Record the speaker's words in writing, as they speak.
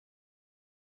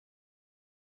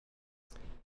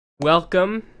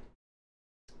Welcome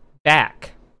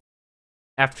back.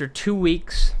 After 2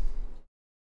 weeks,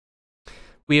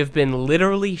 we have been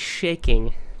literally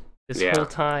shaking this whole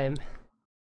time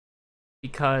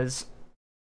because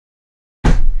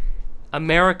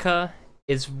America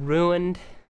is ruined.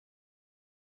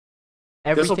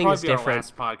 Everything is different.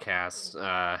 This will probably be our last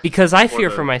podcast. Because I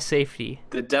fear for my safety.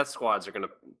 The death squads are going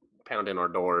to pound in our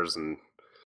doors and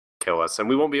kill us, and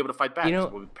we won't be able to fight back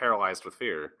because we'll be paralyzed with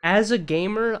fear. As a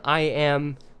gamer, I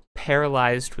am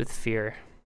paralyzed with fear.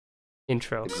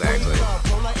 Intro. Exactly.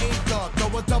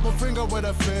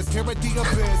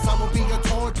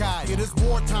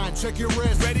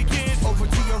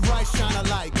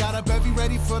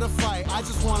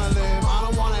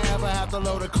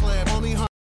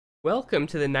 Welcome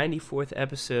to the 94th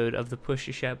episode of the Push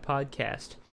Your Shout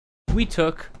podcast. We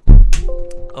took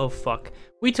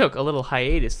a little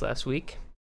hiatus last week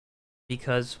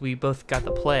because we both got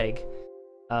the plague.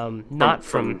 Not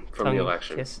from the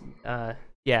election.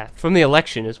 From the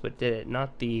election is what did it,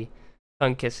 not the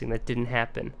tongue kissing that didn't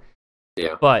happen.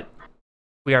 Yeah. But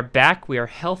we are back, we are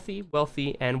healthy,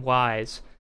 wealthy, and wise,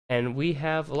 and we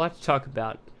have a lot to talk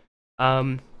about.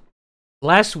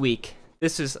 Last week,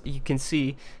 you can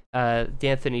see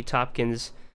D'Anthony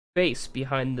Topkins' face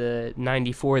behind the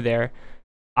 94 there.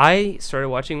 I started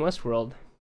watching Westworld,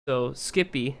 so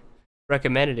Skippy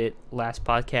recommended it last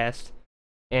podcast,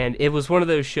 and it was one of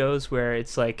those shows where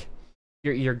it's like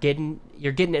you're getting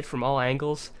it from all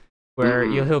angles. Where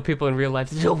you'll hear people in real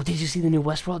life, oh, did you see the new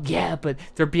Westworld? Yeah, but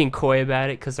they're being coy about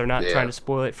it because they're not trying to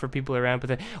spoil it for people around.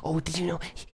 But did you know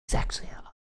he's actually a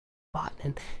bot?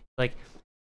 And like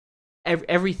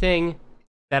everything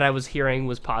that I was hearing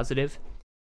was positive,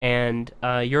 and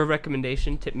your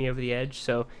recommendation tipped me over the edge.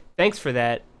 So thanks for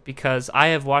that, because I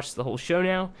have watched the whole show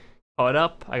now, caught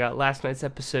up. I got last night's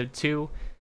episode 2.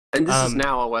 And this is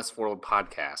now a Westworld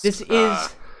podcast. This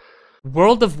is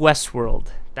World of Westworld.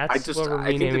 That's what we're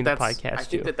renaming the podcast. I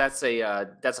think that's a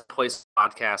place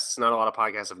podcasts. Not a lot of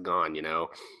podcasts have gone. The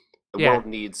world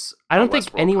needs. I don't think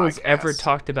anyone's ever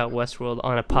talked about Westworld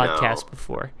on a podcast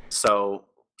before. So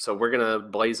we're gonna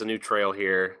blaze a new trail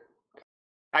here.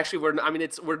 Actually, we're not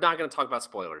going to talk about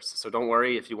spoilers. So don't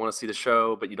worry if you want to see the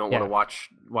show, but you don't want to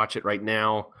watch it right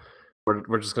now. We're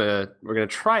gonna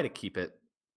try to keep it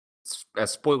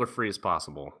as spoiler free as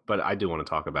possible. But I do want to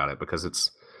talk about it because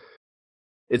it's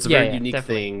a very unique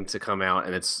thing to come out,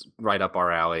 and it's right up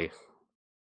our alley.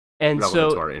 And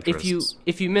so,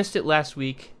 if you missed it last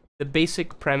week, the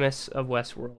basic premise of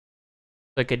Westworld,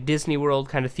 like a Disney World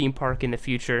kind of theme park in the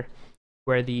future,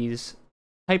 where these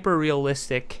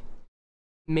hyper-realistic,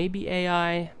 maybe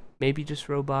AI, maybe just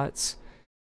robots,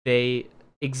 they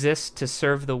exist to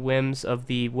serve the whims of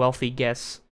the wealthy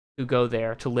guests who go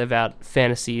there to live out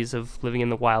fantasies of living in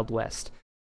the Wild West.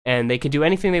 And they can do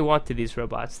anything they want to these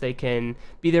robots. They can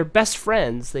be their best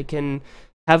friends. They can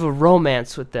have a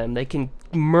romance with them. They can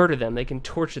murder them. They can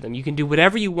torture them. You can do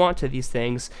whatever you want to these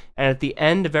things. And at the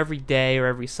end of every day or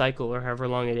every cycle or however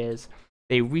long it is,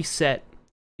 they reset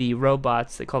the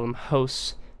robots, they call them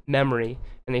hosts, memory,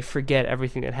 and they forget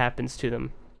everything that happens to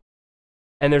them.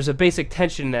 And there's a basic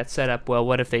tension in that setup. Well,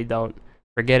 what if they don't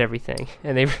forget everything?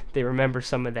 And they remember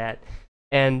some of that.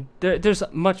 And there's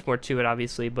much more to it,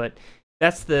 obviously, but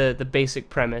that's the basic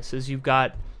premise, is you've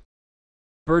got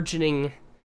burgeoning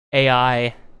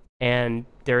AI, and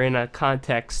they're in a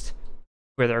context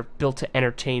where they're built to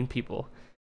entertain people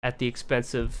at the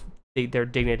expense of their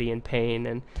dignity and pain.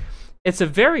 And it's a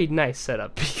very nice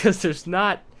setup because there's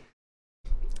not...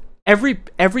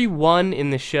 Everyone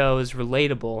in the show is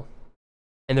relatable,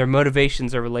 and their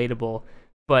motivations are relatable,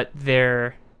 but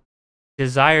their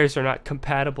desires are not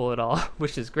compatible at all,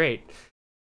 which is great.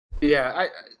 Yeah,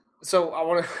 So I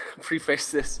want to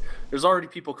preface this. There's already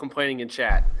people complaining in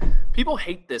chat. People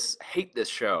hate this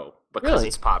show because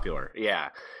it's popular. Yeah.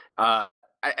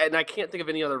 And I can't think of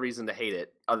any other reason to hate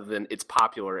it other than it's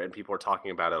popular and people are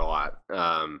talking about it a lot.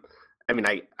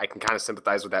 I can kind of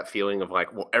sympathize with that feeling of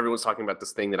like, well, everyone's talking about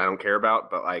this thing that I don't care about,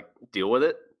 but like, deal with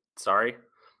it. Sorry.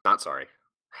 Not sorry.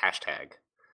 Hashtag.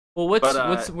 Well,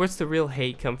 what's the real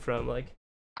hate come from? Like,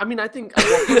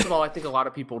 first of all, I think a lot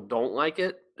of people don't like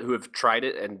it who have tried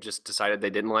it and just decided they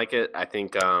didn't like it. I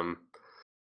think, but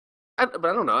I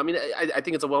don't know. I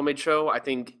think it's a well-made show. I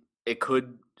think it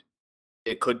could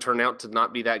turn out to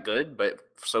not be that good, but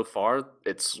so far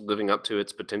it's living up to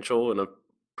its potential in a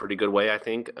pretty good way, I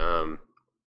think.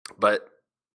 But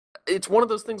it's one of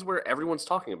those things where everyone's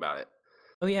talking about it.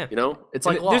 Oh yeah. It's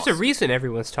like Lost. There's a reason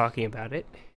everyone's talking about it.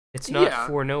 It's not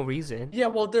for no reason. Yeah,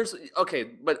 well,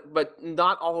 but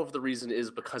not all of the reason is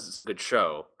because it's a good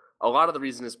show. a lot of the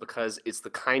reason is because it's the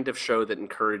kind of show that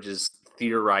encourages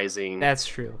theorizing. That's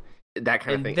true. That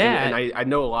kind of thing. And I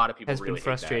know a lot of people has really been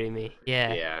frustrating me.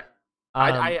 Yeah. Yeah.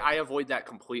 I avoid that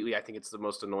completely. I think it's the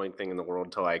most annoying thing in the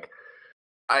world to like.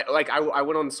 I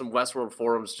went on some Westworld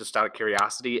forums just out of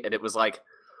curiosity, and it was like,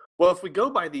 well, if we go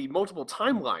by the multiple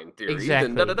timeline theory,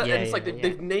 exactly. then and it's like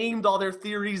they've named all their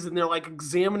theories and they're like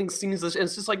examining scenes, and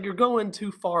it's just like you're going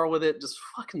too far with it. Just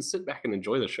fucking sit back and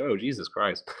enjoy the show. Jesus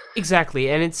Christ. Exactly,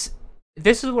 and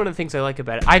this is one of the things I like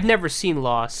about it. I've never seen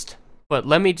Lost, but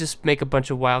let me just make a bunch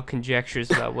of wild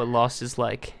conjectures about what Lost is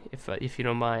like, if you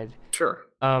don't mind. Sure.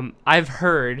 I've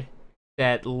heard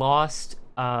that Lost,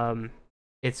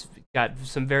 it's got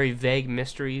some very vague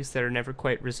mysteries that are never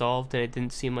quite resolved, and it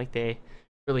didn't seem like they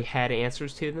really had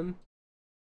answers to them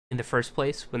in the first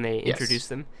place when they introduced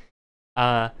them.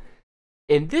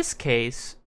 In this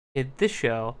case, in this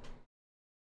show,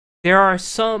 there are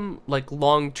some like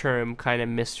long-term kind of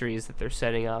mysteries that they're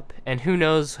setting up, and who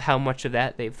knows how much of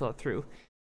that they've thought through.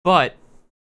 But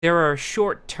there are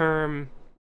short-term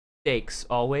stakes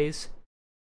always.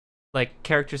 Like,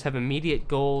 characters have immediate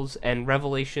goals and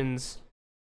revelations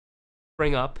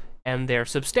spring up, and they're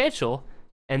substantial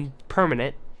and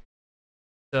permanent.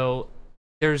 So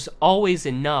there's always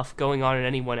enough going on in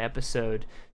any one episode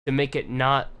to make it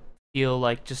not feel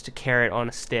like just a carrot on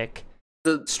a stick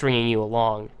stringing you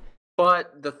along.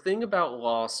 But the thing about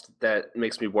Lost that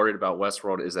makes me worried about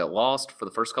Westworld is that Lost, for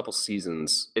the first couple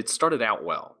seasons, it started out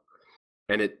well.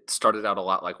 And it started out a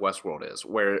lot like Westworld is,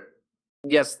 where,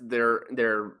 yes,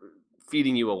 they're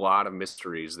feeding you a lot of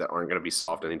mysteries that aren't going to be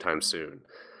solved anytime soon.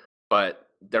 But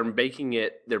they're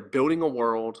building a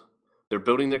world, they're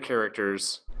building their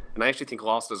characters, and I actually think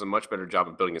Lost does a much better job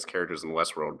of building its characters than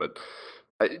Westworld. But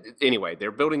anyway,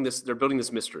 they're building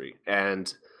this mystery,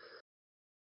 and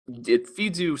it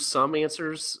feeds you some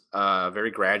answers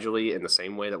very gradually in the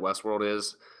same way that Westworld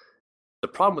is. The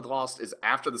problem with Lost is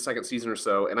after the second season or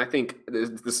so, and I think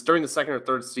this during the second or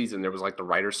third season, there was like the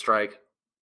writer's strike,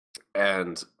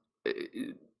 and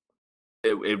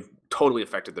it totally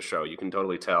affected the show. You can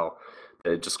totally tell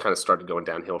that it just kind of started going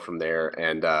downhill from there,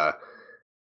 and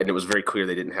it was very clear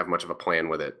they didn't have much of a plan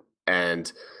with it.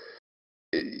 And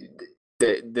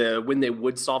when they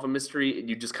would solve a mystery,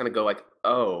 you just kind of go like,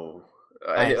 oh,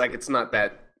 like it's not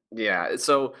that, yeah.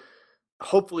 So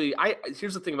hopefully,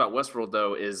 here's the thing about Westworld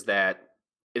though, is that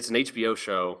it's an HBO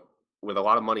show with a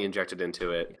lot of money injected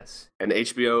into it, and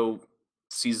HBO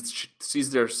sees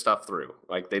their stuff through.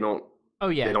 Like they don't. Oh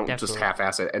yeah, they don't just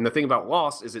half-ass it. And the thing about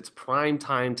Lost is it's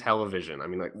primetime television. I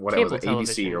mean, like what was it,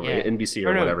 ABC or NBC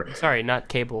or whatever. Sorry, not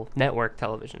cable, network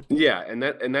television. Yeah, and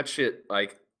that shit,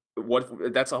 like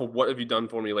that's a what have you done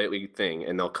for me lately thing,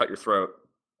 and they'll cut your throat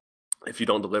if you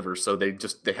don't deliver. So they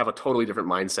have a totally different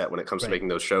mindset when it comes to making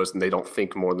those shows, and they don't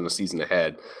think more than a season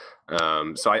ahead.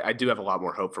 So I do have a lot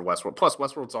more hope for Westworld. Plus,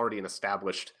 Westworld's already an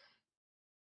established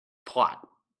plot.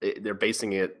 They're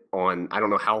basing it on, I don't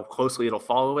know how closely it'll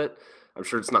follow it. I'm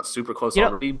sure it's not super close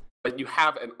already, but you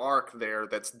have an arc there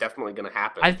that's definitely going to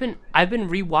happen. I've been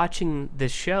rewatching the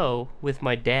show with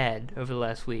my dad over the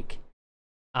last week.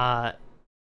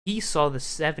 He saw the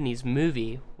 70s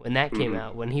movie when that came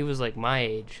out, when he was like my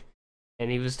age,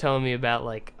 and he was telling me about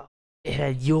like it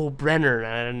had Yul Brynner.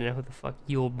 I don't know who the fuck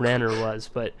Yul Brynner was,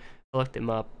 but I looked him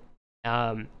up.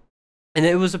 And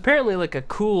it was apparently like a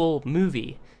cool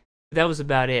movie. That was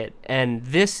about it. And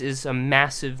this is a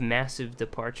massive, massive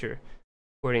departure,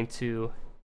 according to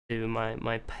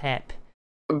my pep.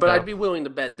 But I'd be willing to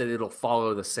bet that it'll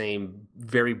follow the same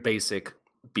very basic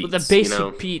beats. Well, the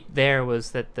basic beat there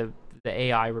was that the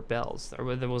AI rebels. There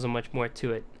wasn't much more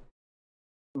to it.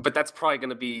 But that's probably going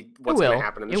to be what's going to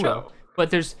happen in the show. Will. But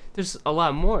there's a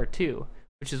lot more too,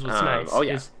 which is what's nice. Oh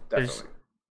yeah, definitely.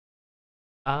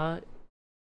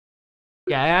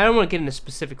 Yeah, I don't want to get into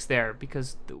specifics there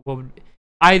because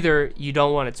either you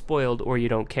don't want it spoiled or you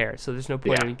don't care. So there's no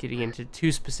point in getting into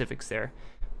too specifics there.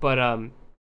 But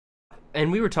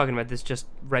and we were talking about this just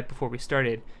right before we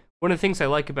started. One of the things I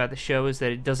like about the show is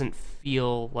that it doesn't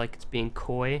feel like it's being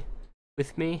coy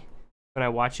with me when I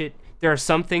watch it. There are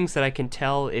some things that I can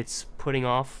tell it's putting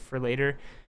off for later,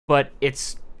 but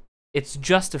it's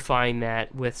justifying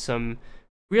that with some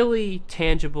really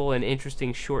tangible and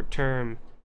interesting short-term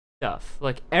stuff.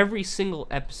 Like every single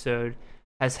episode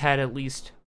has had at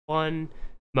least one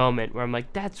moment where I'm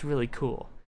like, that's really cool.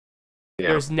 Yeah.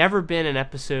 There's never been an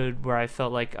episode where I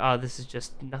felt like, oh, this is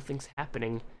just nothing's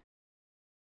happening.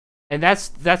 And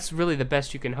that's really the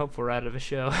best you can hope for out of a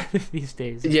show these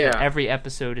days. Yeah. Every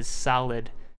episode is solid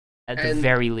at the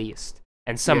very least.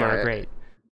 And some are great.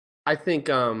 I think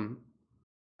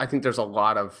there's a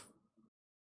lot of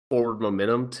forward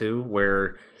momentum too,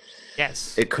 where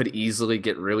yes, it could easily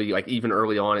get really, like, even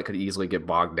early on, it could easily get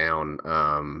bogged down.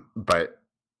 But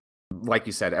like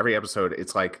you said, every episode,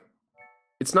 it's like,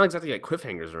 it's not exactly like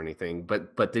cliffhangers or anything,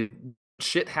 but the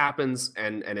shit happens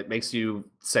and it makes you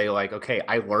say, like, okay,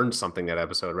 I learned something that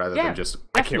episode, rather than just,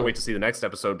 definitely. I can't wait to see the next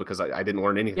episode because I didn't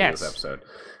learn anything in this episode.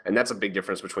 And that's a big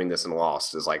difference between this and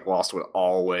Lost, is like Lost would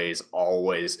always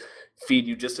feed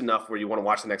you just enough where you want to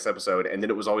watch the next episode, and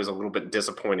then it was always a little bit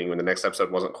disappointing when the next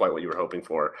episode wasn't quite what you were hoping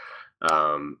for.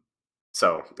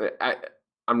 So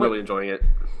I'm really enjoying it.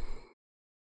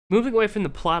 Moving away from the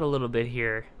plot a little bit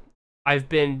here, I've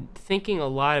been thinking a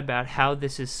lot about how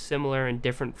this is similar and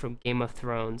different from Game of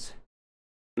Thrones.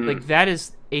 Like, that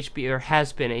is HBO, or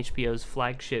has been HBO's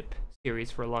flagship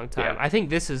series for a long time. I think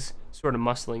this is sort of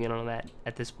muscling in on that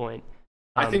at this point.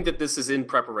 I think that this is in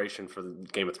preparation for the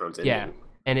Game of Thrones ending. Yeah,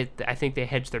 and I think they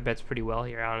hedged their bets pretty well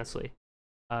here, honestly,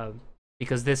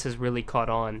 because this has really caught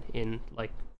on in,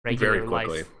 like, regular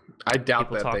life. I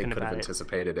doubt that they could have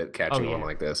anticipated it catching on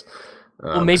like this.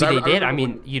 Well, maybe they did. I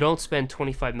mean, you don't spend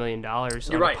 $25 million on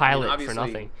a pilot for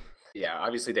nothing. Yeah,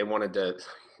 obviously they wanted to.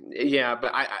 Yeah,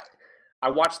 but I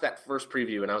watched that first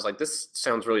preview and I was like, this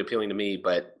sounds really appealing to me,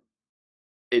 but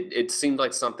it seemed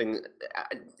like something,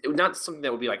 not something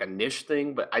that would be like a niche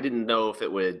thing, but I didn't know if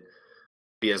it would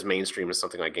be as mainstream as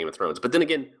something like Game of Thrones. But then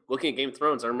again, looking at Game of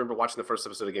Thrones, I remember watching the first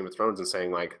episode of Game of Thrones and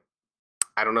saying, like,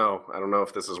 I don't know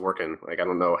if this is working. Like, I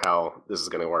don't know how this is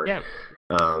going to work. Yeah.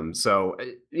 So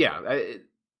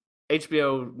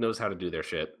HBO knows how to do their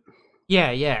shit.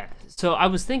 Yeah. So I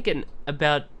was thinking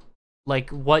about, like,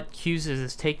 what Hughes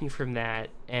is taking from that,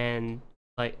 and,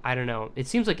 like, I don't know. It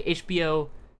seems like HBO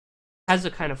has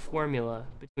a kind of formula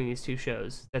between these two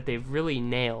shows that they've really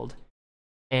nailed,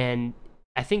 and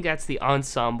I think that's the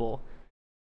ensemble.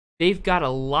 They've got a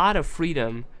lot of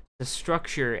freedom to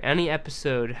structure any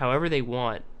episode however they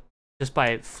want, just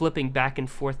by flipping back and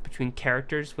forth between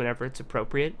characters whenever it's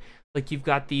appropriate. Like, you've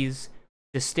got these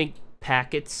distinct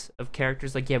packets of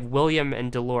characters, like you have William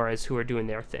and Dolores who are doing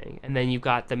their thing, and then you've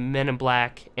got the Men in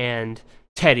Black and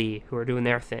Teddy who are doing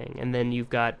their thing, and then you've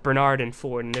got Bernard and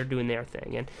Ford and they're doing their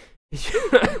thing, and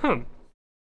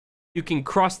you can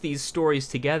cross these stories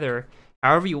together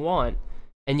however you want,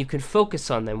 and you can focus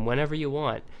on them whenever you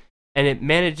want, and it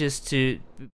manages to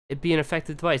be an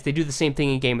effective device. They do the same thing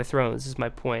in Game of Thrones, is my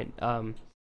point,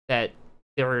 that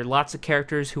there are lots of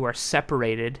characters who are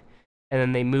separated, and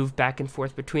then they move back and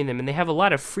forth between them, and they have a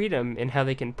lot of freedom in how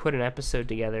they can put an episode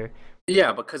together.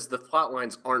 Yeah, because the plot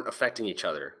lines aren't affecting each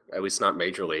other, at least not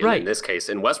majorly. Right. In this case,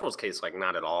 in Westworld's case, like,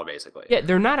 not at all, basically. Yeah,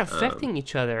 they're not affecting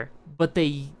each other, but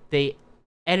they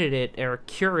edit it or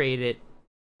curate it,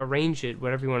 arrange it,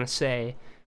 whatever you want to say,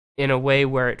 in a way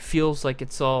where it feels like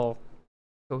it's all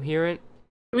coherent.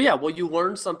 Yeah, well, you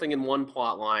learn something in one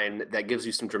plot line that gives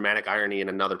you some dramatic irony in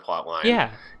another plot line.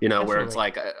 Yeah, you know, definitely. Where it's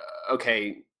like,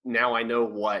 okay, now I know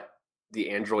what the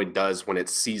android does when it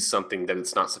sees something that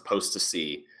it's not supposed to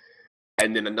see,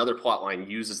 and then another plot line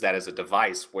uses that as a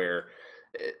device where,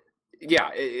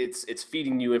 it's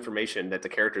feeding you information that the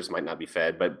characters might not be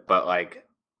fed, but like,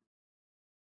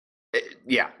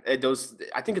 those.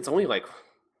 I think it's only like,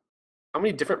 how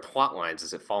many different plot lines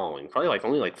is it following? Probably like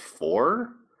only like 4.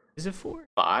 Is it 4?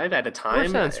 5 at a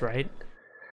time? That sounds right.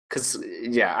 Because,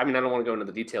 I mean, I don't want to go into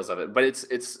the details of it, but it's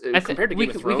compared to Game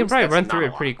of Thrones, we can probably run through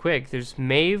it pretty quick. There's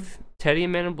Maeve, Teddy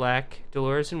and Men in Black,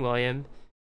 Dolores and William,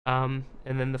 and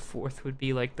then the 4th would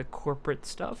be, like, the corporate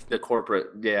stuff. The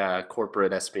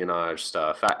corporate espionage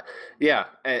stuff.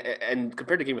 And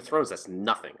compared to Game of Thrones, that's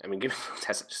nothing. I mean, Game of Thrones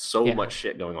has so much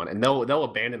shit going on, and they'll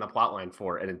abandon a plot line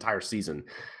for an entire season.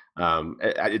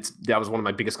 That was one of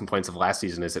my biggest complaints of last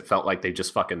season, is it felt like they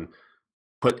just fucking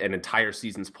put an entire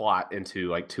season's plot into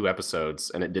like 2 episodes,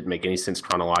 and it didn't make any sense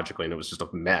chronologically, and it was just a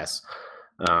mess.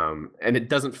 And it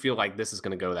doesn't feel like this is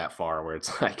going to go that far, where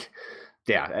it's like,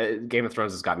 Game of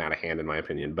Thrones has gotten out of hand in my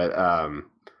opinion, but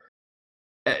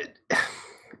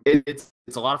it's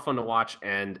a lot of fun to watch,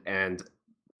 and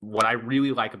what I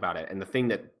really like about it, and the thing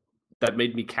that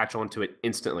made me catch on to it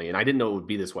instantly, and I didn't know it would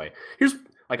be this way. Here's,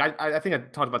 like, I think I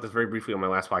talked about this very briefly on my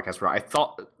last podcast, where I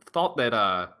thought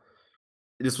that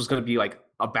this was going to be like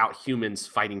about humans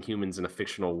fighting humans in a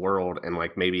fictional world, and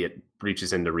like maybe it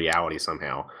reaches into reality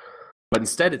somehow. But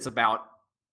instead, it's about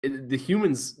the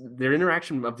humans, their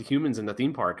interaction of the humans in the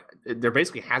theme park. There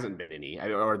basically hasn't been any,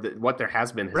 or what there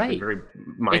has been been very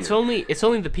minor. It's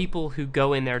only the people who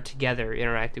go in there together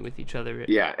interacting with each other.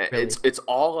 Yeah, really. It's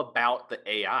all about the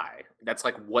AI. That's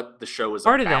like what the show is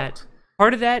part about.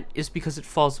 Part of that is because it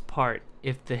falls apart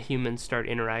if the humans start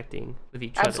interacting with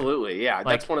each other. Absolutely, yeah.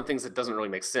 That's one of the things that doesn't really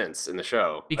make sense in the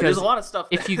show. Because there's a lot of stuff.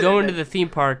 If you go into the theme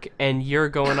park and you're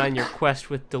going on your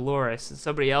quest with Dolores, and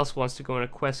somebody else wants to go on a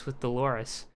quest with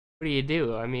Dolores, what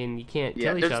do? I mean, you can't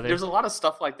kill each other. There's a lot of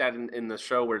stuff like that in the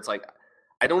show where it's like,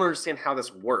 I don't understand how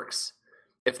this works.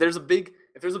 If there's a big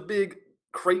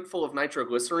crate full of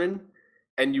nitroglycerin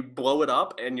and you blow it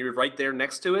up and you're right there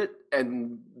next to it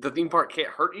and the theme park can't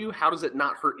hurt you, how does it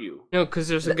not hurt you? No, because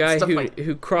there's a guy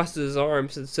who crosses his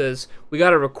arms and says, "We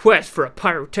got a request for a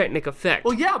pyrotechnic effect."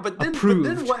 Well, yeah, but then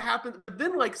what happens?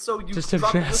 Then so you just a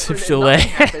massive delay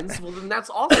happens. Well, then that's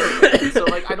also so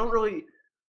I don't really.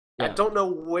 Yeah. I don't know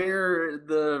where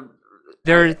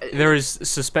there is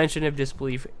suspension of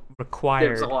disbelief required.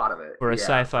 There's a lot of it for a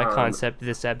sci-fi concept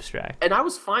this abstract, and I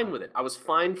was fine with it. I was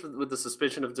fine with the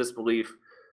suspension of disbelief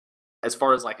as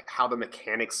far as how the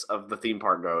mechanics of the theme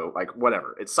park go.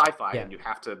 Whatever, it's sci-fi, and you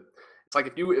have to. It's like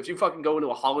if you fucking go into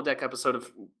a holodeck episode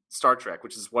of Star Trek,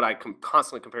 which is what I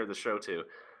constantly compare the show to.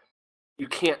 You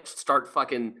can't start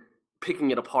fucking picking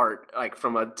it apart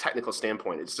from a technical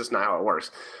standpoint. It's just not how it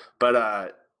works.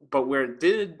 But where it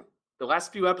did, the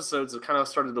last few episodes, it kind of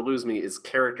started to lose me, is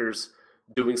characters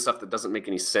doing stuff that doesn't make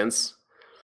any sense.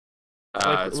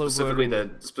 Specifically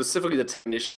the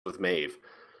technician with Maeve.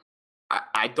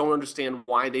 I don't understand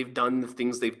why they've done the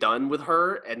things they've done with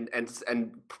her, and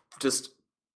just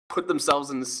put themselves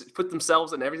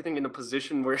and everything in a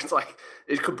position where it's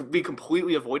it could be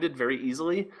completely avoided very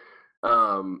easily.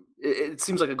 It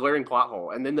seems like a glaring plot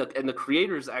hole. And then the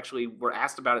creators actually were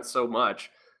asked about it so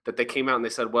much that they came out and they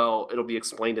said, well, it'll be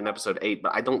explained in episode 8,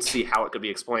 but I don't see how it could be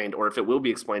explained, or if it will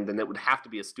be explained, then it would have to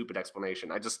be a stupid explanation.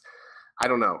 I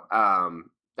don't know.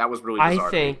 That was really bizarre.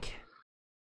 I think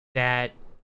that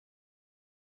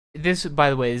this, by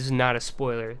the way, this is not a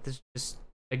spoiler. This is just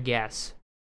a guess.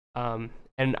 And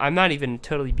I'm not even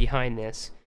totally behind this,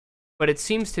 but it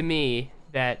seems to me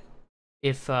that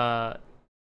if the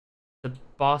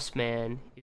boss man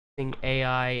is using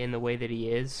AI in the way that he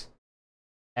is,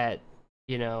 at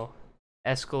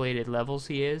escalated levels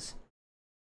he is,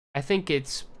 I think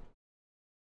it's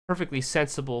perfectly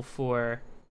sensible for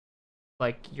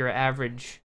your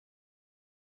average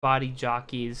body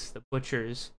jockeys, the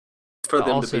butchers, for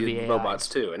them to be robots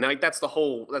too. And that's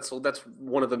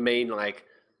one of the main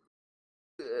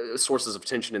sources of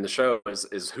tension in the show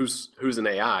is who's an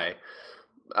AI.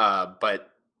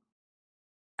 But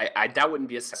that wouldn't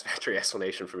be a satisfactory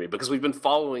explanation for me, because we've been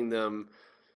following them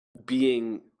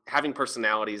having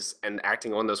personalities and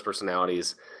acting on those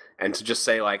personalities, and to just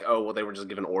say oh, well, they were just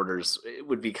given orders, it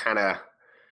would be kind of.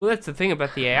 Well, that's the thing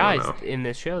about the AIs in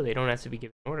this show. They don't have to be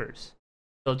given orders.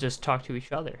 They'll just talk to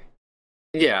each other.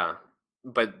 Yeah,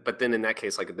 but then in that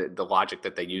case, the logic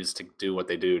that they use to do what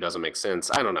they do doesn't make sense.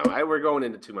 I don't know. We're going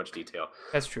into too much detail.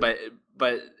 That's true.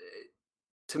 But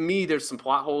to me, there's some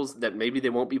plot holes that maybe they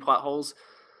won't be plot holes,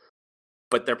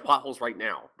 but they're plot holes right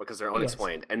now because they're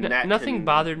unexplained. Yes. And nothing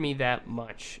bothered me that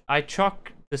much. I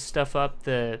chalk the stuff up,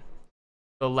 the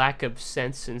lack of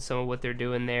sense in some of what they're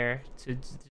doing there, to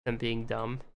them being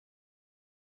dumb.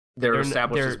 They're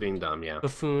established as being dumb, yeah.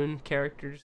 Buffoon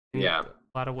characters. In a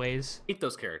lot of ways. I hate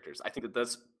those characters. I think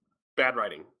that's bad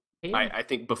writing. I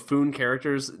think buffoon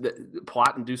characters,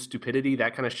 plot-induced stupidity,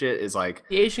 that kind of shit is The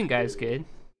Asian guy's good.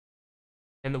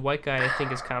 And the white guy, I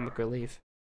think, is comic relief.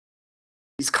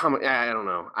 He's comic. I don't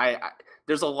know.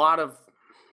 There's a lot of.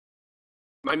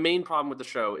 My main problem with the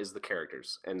show is the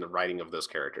characters and the writing of those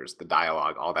characters, the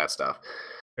dialogue, all that stuff.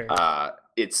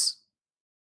 It's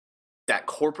that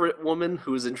corporate woman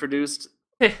who is introduced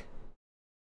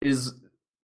is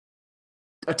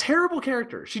a terrible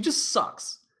character. She just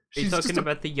sucks. She's talking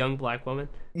about the young black woman.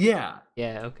 Yeah.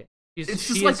 Yeah. Okay.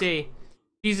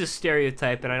 She's a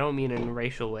stereotype, and I don't mean in a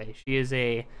racial way. She is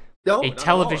a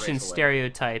television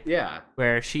stereotype. Yeah.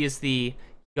 Where she is the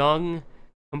young,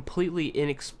 completely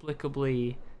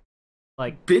inexplicably,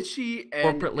 bitchy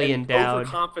and corporately endowed,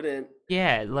 overconfident.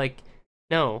 Yeah.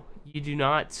 No, you do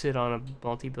not sit on a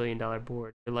multi-billion-dollar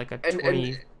board. You're like a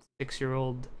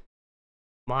 26-year-old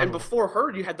model. And before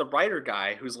her, you had the writer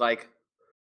guy who's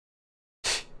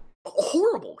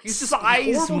horrible. He's just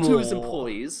horrible to his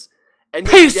employees. And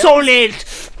he's so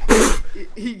late.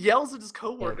 He yells at his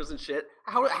coworkers and shit.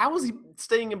 How is he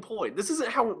staying employed? This isn't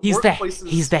how he's workplaces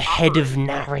He's the head of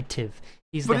narrative.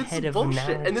 He's the head of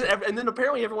narrative. And then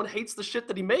apparently everyone hates the shit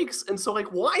that he makes. And so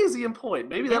why is he employed?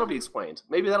 Maybe that'll be explained.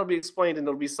 And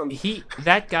it'll be some.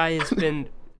 That guy has been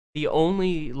the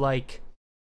only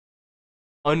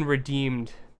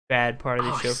unredeemed bad part of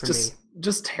the show for me.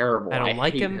 Just terrible. I don't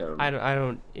like him. I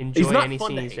don't enjoy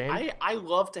anything he's in. I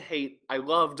love to hate. I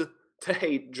loved to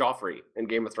hate Joffrey in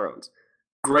Game of Thrones.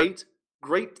 Great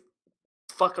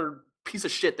fucker piece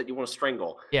of shit that you want to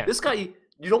strangle. Yeah. This guy,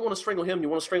 you don't want to strangle him. You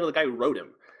want to strangle the guy who wrote him.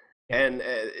 Yeah. And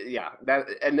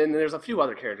and then there's a few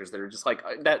other characters that are just like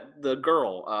that. The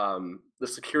girl, the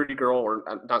security girl, or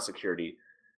not security.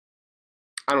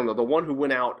 I don't know, the one who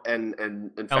went out and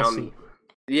found. Elsie.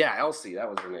 Yeah, Elsie. That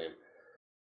was her name.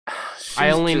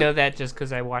 I only know that just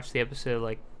because I watched the episode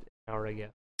like an hour ago.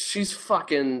 She's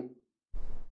fucking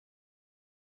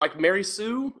like Mary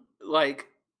Sue, like.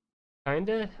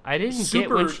 Kinda. I didn't get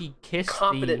when she kissed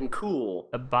confident and cool.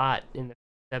 the bot in the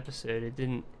episode. It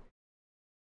didn't.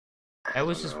 That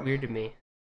was just weird to me,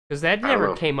 because that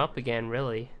never came up again.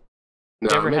 Really, no,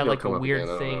 never had like a weird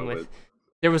thing with.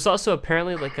 There was also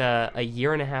apparently like a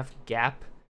 1.5-year gap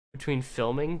between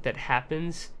filming that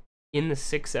happens in the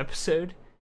 6th episode.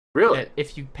 Really? That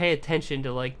if you pay attention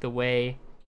to like the way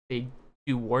they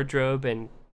do wardrobe and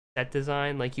set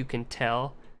design, like you can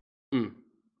tell.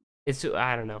 It's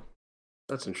I don't know.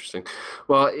 That's interesting.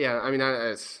 Well, yeah, I mean,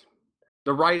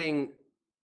 the writing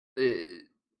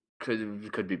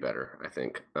could be better, I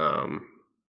think.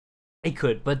 It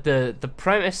could, but the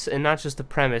premise, and not just the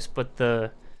premise, but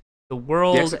the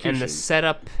world and the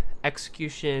setup,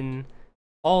 execution,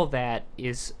 all that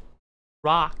is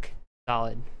rock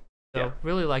solid. So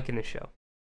really liking the show.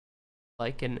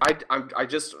 I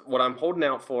just what I'm holding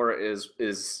out for is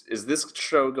this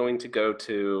show going to go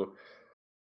to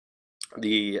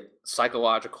the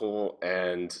psychological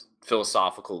and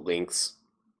philosophical lengths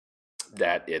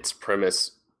that its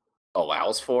premise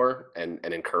allows for and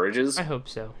encourages? I hope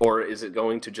so. Or is it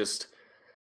going to just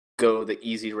go the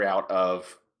easy route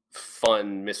of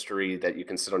fun mystery that you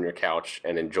can sit on your couch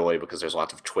and enjoy because there's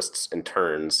lots of twists and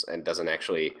turns and doesn't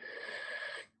actually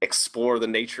explore the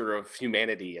nature of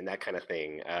humanity and that kind of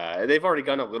thing? They've already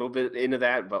gone a little bit into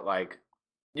that, but like,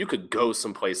 you could go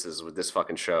some places with this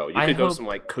fucking show. You could go some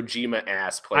like Kojima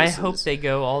ass places. I hope they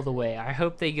go all the way. I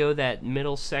hope they go that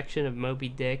middle section of Moby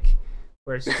Dick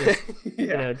where it's just you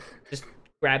know, just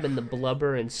grabbing the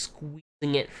blubber and squeezing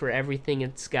it for everything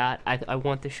it's got. I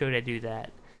want the show to do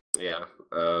that. Yeah.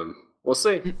 We'll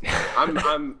see.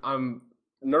 I'm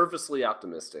nervously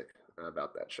optimistic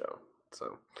about that show.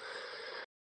 So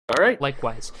all right.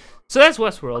 Likewise. So that's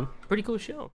Westworld. Pretty cool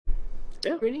show.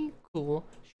 Yeah. Pretty cool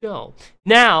show.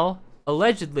 Now,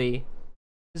 allegedly,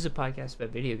 this is a podcast about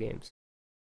video games.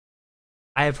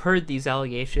 I have heard these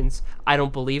allegations. I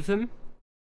don't believe them,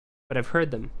 but I've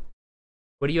heard them.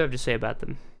 What do you have to say about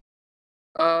them?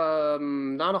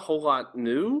 Not a whole lot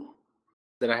new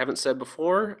that I haven't said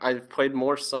before. I've played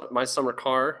more my summer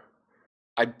car.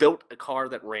 I built a car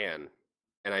that ran,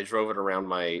 and I drove it around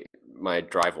my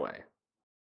driveway.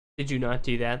 Did you not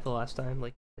do that the last time?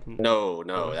 Like, no.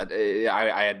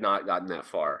 I had not gotten that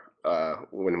far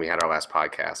when we had our last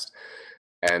podcast.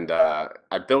 And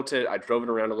I built it. I drove it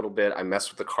around a little bit. I messed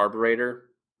with the carburetor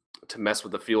to mess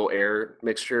with the fuel-air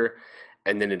mixture,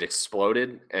 and then it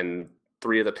exploded, and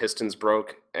 3 of the pistons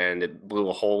broke, and it blew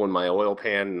a hole in my oil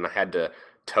pan, and I had to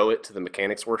tow it to the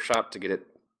mechanics workshop to get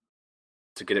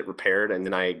it repaired. And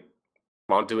then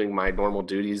while doing my normal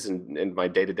duties in my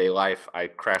day-to-day life, I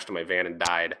crashed in my van and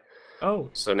died. Oh.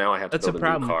 So now I have to build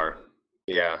a new car.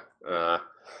 Yeah.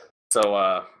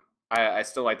 So I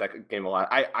still like that game a lot.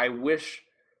 I wish...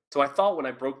 So I thought when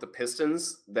I broke the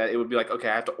pistons that it would be like, okay,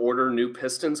 I have to order new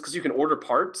pistons because you can order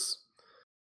parts.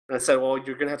 And I said, well,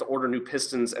 you're going to have to order new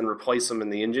pistons and replace them in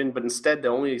the engine. But instead, the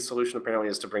only solution apparently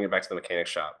is to bring it back to the mechanic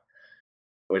shop,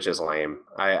 which is lame.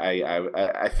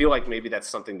 I feel like maybe that's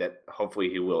something that hopefully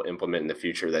he will implement in the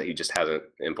future that he just hasn't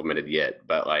implemented yet.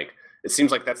 But like, it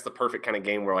seems like that's the perfect kind of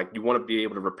game where like you want to be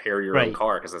able to repair your own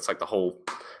car because that's like the whole.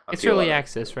 It's early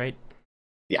access, right?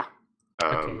 Yeah.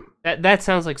 Okay. That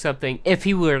sounds like something. If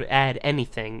he were to add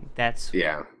anything, that's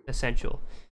essential.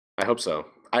 I hope so.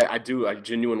 I do. I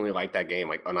genuinely like that game.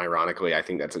 Like, unironically, I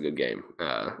think that's a good game.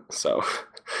 So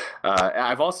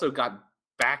I've also got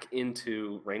back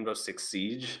into Rainbow Six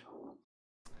Siege.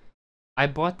 I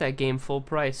bought that game full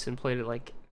price and played it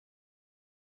like.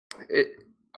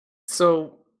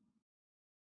 So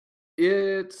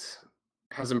it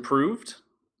has improved.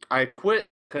 I quit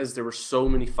because there were so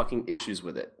many fucking issues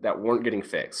with it that weren't getting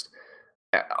fixed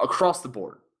across the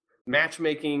board.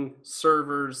 Matchmaking,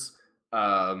 servers,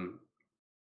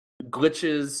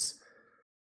 glitches,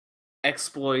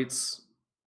 exploits,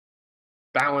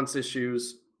 balance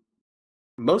issues.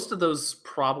 Most of those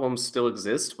problems still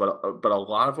exist, but a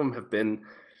lot of them have been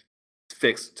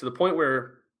fixed to the point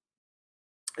where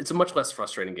it's a much less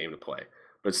frustrating game to play,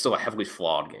 but it's still a heavily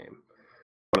flawed game.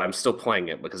 but I'm still playing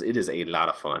it because it is a lot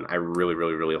of fun. I really,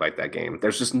 really, really like that game.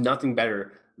 There's just nothing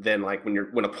better than like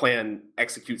when a plan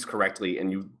executes correctly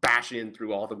and you bash in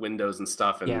through all the windows and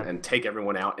stuff and take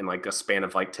everyone out in like a span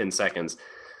of like 10 seconds.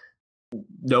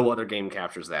 No other game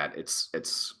captures that.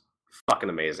 It's fucking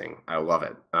amazing. I love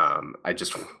it. I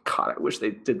wish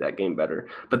they did that game better.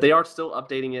 But they are still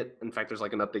updating it. In fact, there's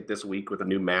like an update this week with a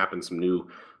new map and some new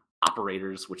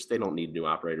operators, which they don't need new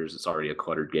operators. It's already a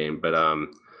cluttered game. But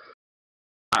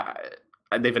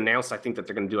they've announced, I think, that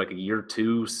they're going to do like a year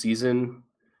 2 season,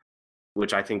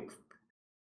 which I think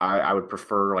I would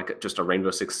prefer like just a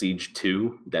Rainbow Six Siege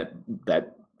 2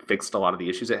 that fixed a lot of the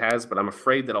issues it has. But I'm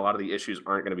afraid that a lot of the issues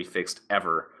aren't going to be fixed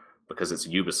ever because it's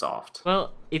Ubisoft.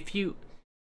 Well, if you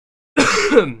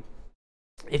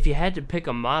had to pick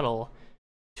a model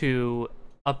to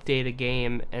update a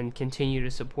game and continue to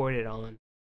support it on,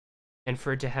 and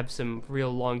for it to have some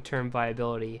real long-term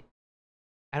viability,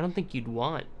 I don't think you'd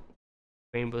want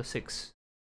Rainbow Six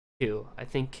 2. I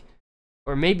think,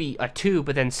 or maybe a 2,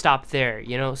 but then stop there.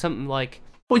 You know, something like.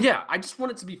 Well, yeah, I just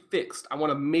want it to be fixed. I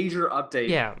want a major update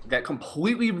that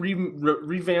completely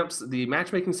revamps the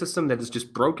matchmaking system that is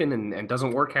just broken and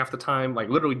doesn't work half the time. Like,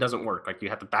 literally doesn't work. Like, you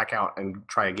have to back out and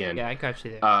try again. Yeah, I got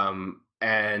you there.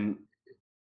 And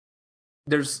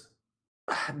there's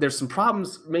some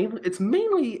problems. It's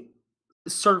mainly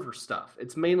server stuff.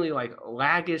 It's mainly like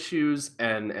lag issues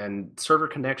and server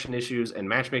connection issues and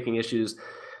matchmaking issues.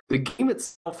 The game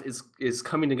itself is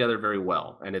coming together very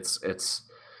well, and it's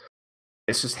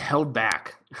just held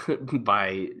back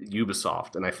by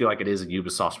Ubisoft, and I feel like it is a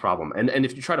Ubisoft's problem. And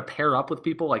if you try to pair up with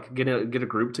people, like get a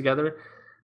group together,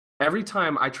 every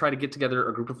time I try to get together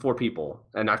a group of 4 people,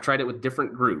 and I've tried it with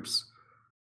different groups,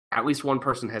 at least one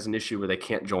person has an issue where they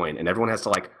can't join, and everyone has to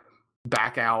like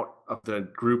back out of the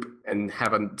group and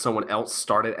have someone else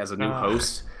start it as a new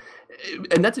host.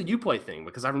 And that's a Uplay thing,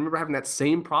 because I remember having that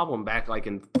same problem back like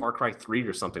in Far Cry 3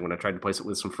 or something when I tried to play it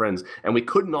with some friends, and we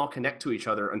couldn't all connect to each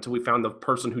other until we found the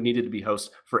person who needed to be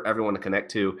host for everyone to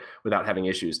connect to without having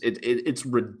issues. It's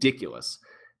ridiculous.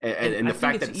 And the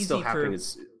fact that it's still happening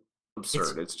is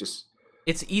absurd.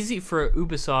 It's easy for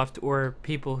Ubisoft or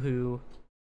people who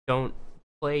don't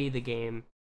play the game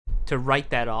to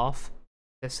write that off.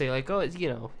 To say like, oh,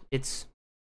 it's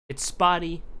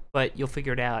spotty, but you'll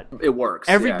figure it out. It works.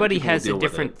 Everybody has a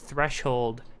different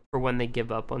threshold for when they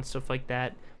give up on stuff like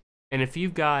that. And if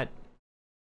you've got,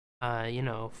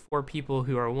 4 people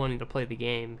who are wanting to play the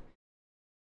game,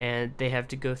 and they have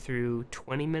to go through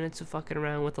 20 minutes of fucking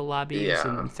around with the lobbies,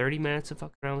 and then 30 minutes of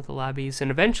fucking around with the lobbies, and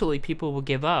eventually people will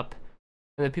give up.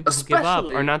 And the people who give up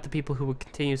are not the people who will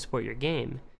continue to support your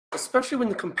game. Especially when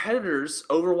the competitors,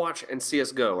 Overwatch and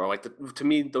CSGO, are like to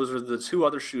me, those are the 2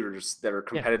 other shooters that are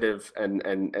competitive, and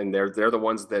they're the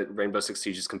ones that Rainbow Six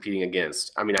Siege is competing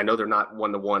against. I mean, I know they're not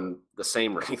 1-to-1 the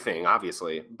same or anything,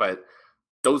 obviously, but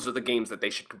those are the games that they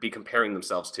should be comparing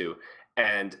themselves to.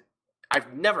 And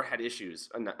I've never had issues,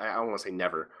 and I don't want to say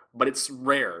never, but it's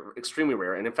rare, extremely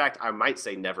rare. And in fact, I might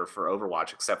say never for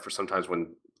Overwatch, except for sometimes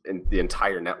when the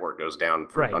entire network goes down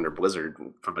under Blizzard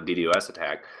from a DDoS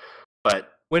attack.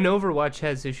 But when Overwatch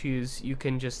has issues, you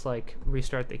can just like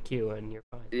restart the queue and you're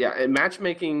fine. Yeah, and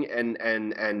matchmaking and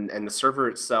the server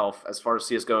itself, as far as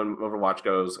CS:GO and Overwatch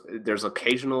goes, there's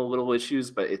occasional little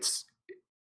issues, but it's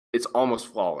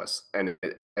almost flawless. And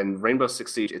Rainbow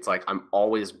Six Siege, it's like I'm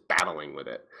always battling with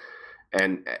it.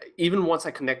 And even once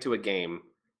I connect to a game,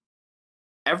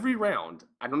 every round,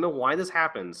 I don't know why this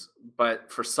happens, but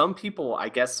for some people, I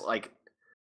guess like,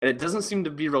 and it doesn't seem to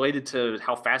be related to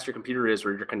how fast your computer is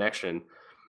or your connection.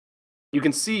 You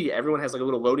can see everyone has like a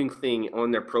little loading thing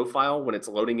on their profile when it's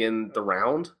loading in the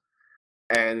round.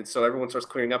 And so everyone starts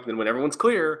clearing up. And then when everyone's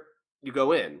clear, you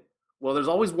go in. Well, there's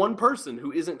always one person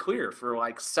who isn't clear for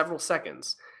like several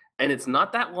seconds. And it's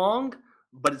not that long,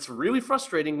 but it's really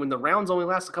frustrating when the rounds only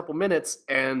last a couple minutes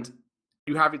and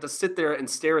you have to sit there and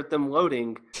stare at them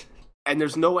loading. And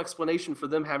there's no explanation for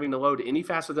them having to load any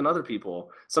faster than other people.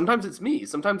 Sometimes it's me.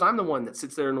 Sometimes I'm the one that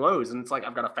sits there and loads. And it's like,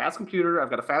 I've got a fast computer. I've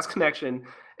got a fast connection.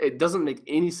 It doesn't make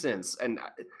any sense. And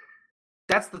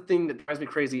that's the thing that drives me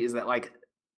crazy, is that like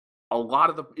a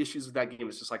lot of the issues with that game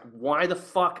is just like, why the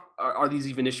fuck are these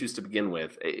even issues to begin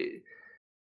with?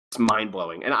 It's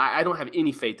mind-blowing. And I don't have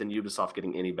any faith in Ubisoft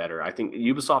getting any better. I think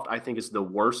Ubisoft is the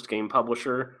worst game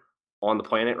publisher on the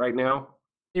planet right now.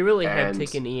 They really have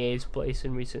taken EA's place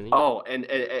in recent years. Oh,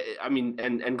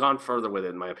 and gone further with it,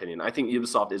 in my opinion. I think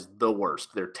Ubisoft is the worst.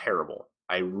 They're terrible.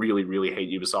 I really, really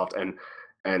hate Ubisoft.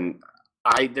 And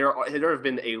there have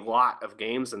been a lot of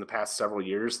games in the past several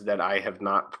years that I have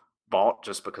not bought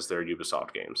just because they're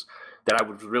Ubisoft games that I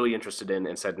was really interested in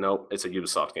and said, nope, it's a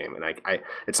Ubisoft game. And I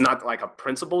it's not like a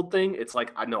principled thing. It's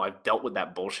like, I know I've dealt with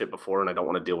that bullshit before and I don't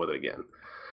want to deal with it again.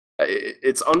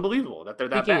 It's unbelievable that they're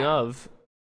that bad. Speaking of,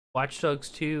 Watch Dogs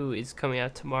 2 is coming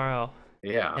out tomorrow.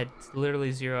 Yeah. It's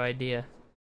literally zero idea.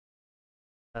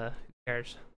 Who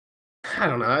cares? I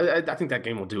don't know. I think that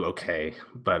game will do okay,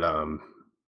 but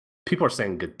people are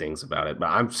saying good things about it. But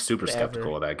I'm super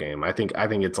skeptical of that game. I think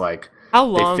it's like, how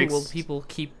long will people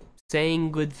keep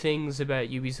saying good things about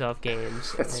Ubisoft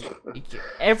games?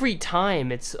 Every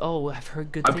time it's, I've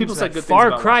heard good things people about say good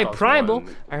Far things Cry about Primal.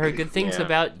 I heard good things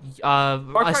about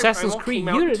Assassin's Creed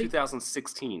Unity.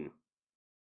 2016.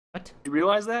 What? Do you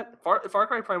realize that Far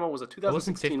Cry Primal was a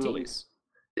 2016 release?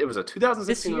 It was a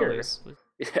 2016 release.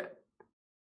 Yeah.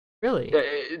 Really?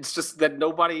 It's just that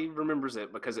nobody remembers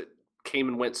it because it came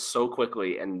and went so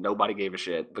quickly, and nobody gave a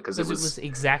shit because it was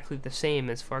exactly the same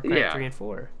as Far Cry 3 and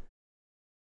 4.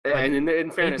 And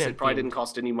in fairness, it probably didn't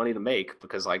cost any money to make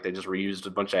because like they just reused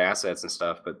a bunch of assets and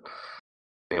stuff. But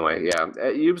anyway, yeah,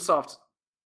 Ubisoft.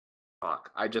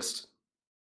 Fuck,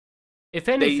 if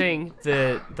anything,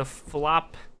 the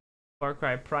flop Far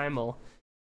Cry Primal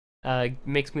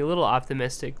makes me a little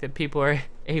optimistic that people are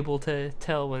able to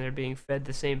tell when they're being fed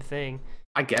the same thing.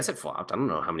 I guess it flopped. I don't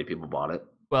know how many people bought it.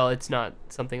 Well, it's not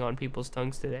something on people's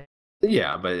tongues today.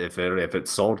 Yeah, but if it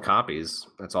sold copies,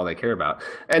 that's all they care about.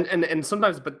 And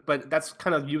sometimes, but that's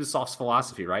kind of Ubisoft's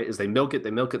philosophy, right? Is they milk it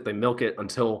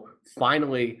until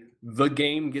finally the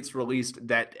game gets released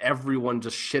that everyone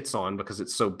just shits on because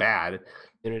it's so bad.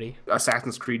 Unity.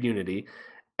 Assassin's Creed Unity.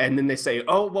 And then they say,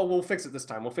 oh, well, we'll fix it this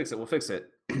time. We'll fix it.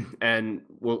 And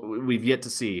we've yet to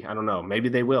see. I don't know. Maybe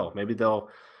they will. Maybe they'll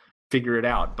figure it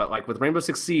out. But like with Rainbow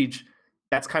Six Siege,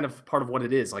 that's kind of part of what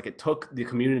it is. Like it took the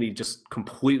community just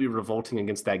completely revolting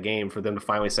against that game for them to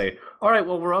finally say, all right,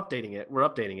 well, we're updating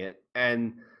it.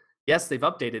 And yes, they've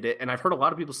updated it. And I've heard a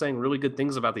lot of people saying really good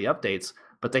things about the updates,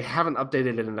 but they haven't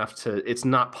updated it enough it's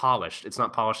not polished. It's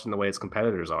not polished in the way its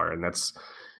competitors are. And that's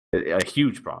a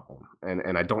huge problem,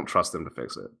 and I don't trust them to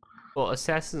fix it. Well,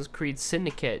 Assassin's Creed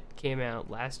Syndicate came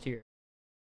out last year.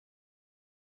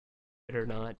 Or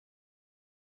not.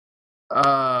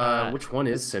 Which one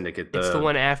is Syndicate? It's the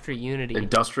one after Unity.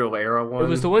 Industrial Era one? It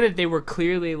was the one that they were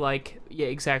clearly like, yeah,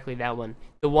 exactly that one.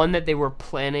 The one that they were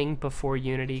planning before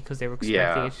Unity because they were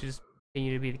expecting it to just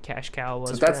continue to be the cash cow.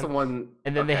 So that's the one.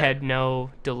 And then they had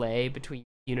no delay between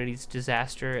Unity's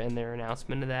disaster and their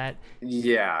announcement of that.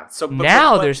 Yeah. So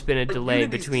now there's been a delay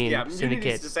between Syndicate.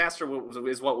 Unity's disaster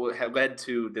is what had led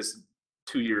to this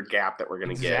 2-year gap that we're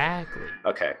going to get. Exactly.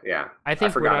 Okay. Yeah. I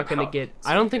think we're not going to get.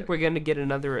 I don't think we're going to get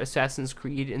another Assassin's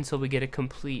Creed until we get a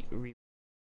complete reboot.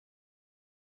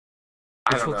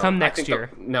 Which will come next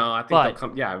year. No, I think they'll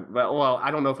come. Yeah. Well,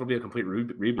 I don't know if it'll be a complete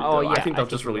reboot. Oh, yeah, I think they'll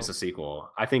just release a sequel.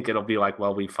 I think it'll be like,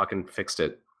 well, we fucking fixed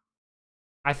it.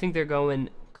 I think they're going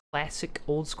classic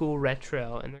old school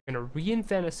retro, and they're going to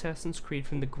reinvent Assassin's Creed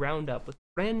from the ground up with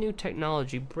brand new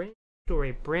technology, brand new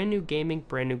story, brand new gaming,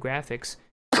 brand new graphics.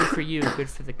 Good for you, good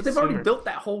for the consumer. But they've already built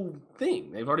that whole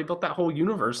thing. They've already built that whole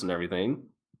universe and everything.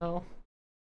 Well,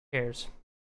 who cares?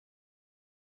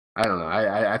 I don't know.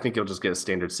 I think you'll just get a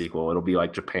standard sequel. It'll be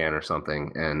like Japan or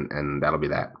something, and that'll be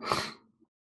that.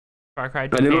 Far Cry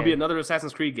Japan. And it'll be another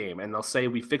Assassin's Creed game, and they'll say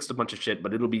we fixed a bunch of shit,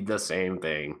 but it'll be the same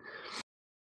thing.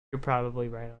 You're probably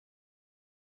right.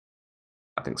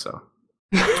 I think so.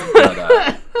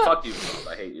 But, fuck Ubisoft.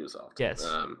 I hate Ubisoft. Yes.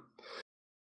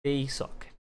 They suck.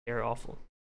 They're awful.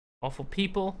 Awful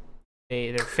people.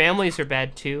 Their families are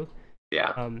bad too.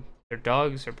 Yeah. Their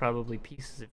dogs are probably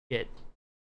pieces of shit.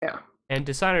 Yeah. And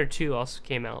Dishonored 2 also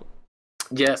came out.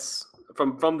 Yes.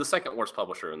 From the second worst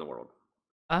publisher in the world.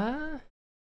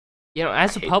 You know,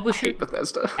 as a publisher, I hate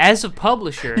Bethesda. As a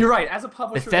publisher, you're right. As a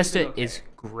publisher, Bethesda is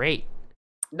great.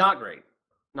 Not great.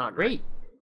 Not great.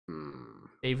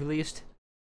 They've released.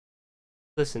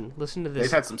 Listen to this.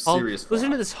 They've had some serious.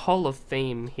 Listen to this Hall of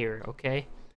Fame here, okay?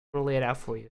 I'm gonna lay it out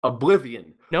for you.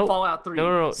 Oblivion. No. Fallout 3.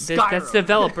 No. That's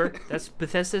developer. That's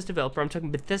Bethesda's developer. I'm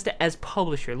talking Bethesda as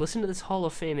publisher. Listen to this Hall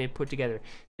of Fame they put together.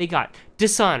 They got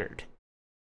Dishonored,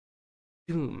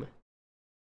 Doom,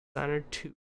 Dishonored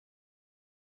 2.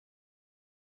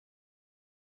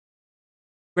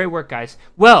 Great work, guys.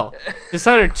 Well,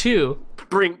 Dishonored 2.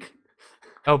 Brink.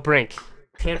 Oh, Brink.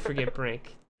 Can't forget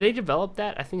Brink. Did they develop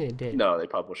that? I think they did. No, they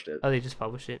published it. Oh, they just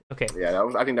published it? Okay. Yeah,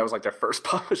 I think that was like their first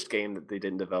published game that they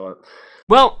didn't develop.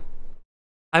 Well,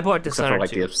 I bought Dishonored 2. Except for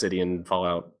like the Obsidian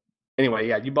Fallout. Anyway,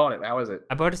 yeah, you bought it. How is it?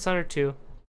 I bought Dishonored 2,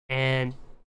 and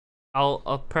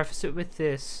I'll preface it with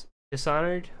this.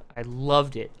 Dishonored, I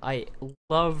loved it. I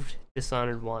loved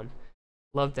Dishonored 1.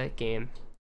 Loved that game.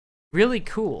 Really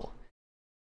cool.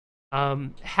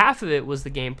 Half of it was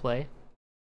the gameplay.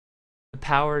 The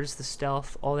powers, the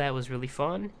stealth, all that was really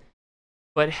fun.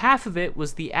 But half of it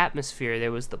was the atmosphere.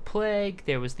 There was the plague,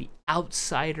 there was the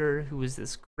outsider, who was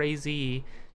this crazy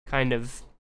kind of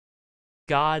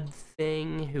god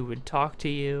thing who would talk to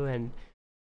you, and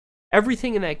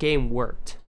everything in that game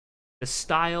worked. The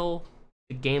style,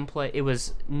 the gameplay, it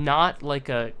was not like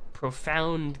a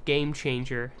profound game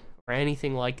changer or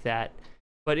anything like that,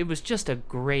 but it was just a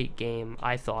great game,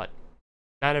 I thought.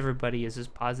 Not everybody is as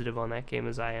positive on that game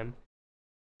as I am.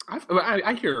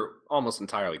 I hear almost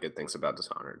entirely good things about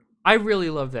Dishonored. I really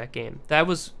love that game. That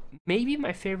was maybe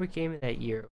my favorite game of that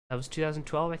year. That was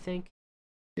 2012, I think.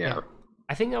 Yeah.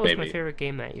 I think that was my favorite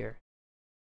game that year.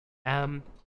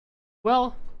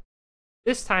 Well,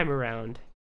 this time around,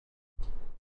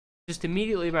 just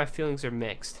immediately my feelings are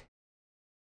mixed.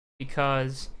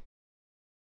 Because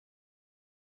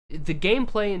the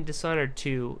gameplay in Dishonored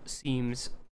 2 seems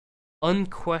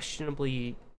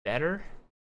unquestionably better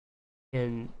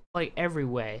in like every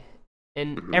way,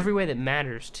 in every way that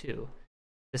matters too.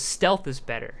 The stealth is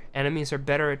better. Enemies are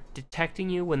better at detecting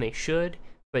you when they should,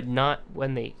 but not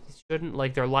when they shouldn't.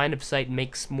 Like, their line of sight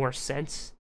makes more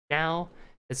sense now.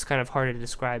 It's kind of hard to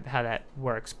describe how that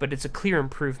works, but it's a clear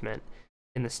improvement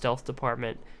in the stealth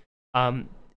department.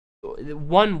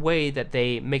 One way that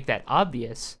they make that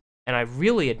obvious, and I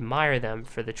really admire them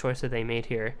for the choice that they made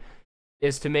here,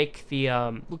 is to make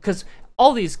the because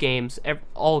all these games,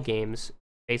 all games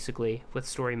basically with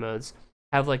story modes,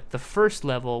 have like the first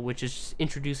level, which is just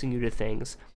introducing you to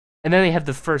things, and then they have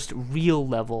the first real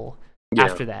level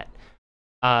after that,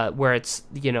 where it's,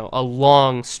 you know, a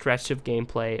long stretch of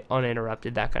gameplay,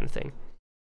 uninterrupted, that kind of thing.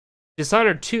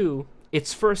 Dishonored 2,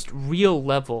 its first real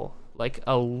level, like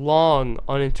a long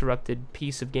uninterrupted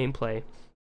piece of gameplay,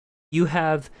 you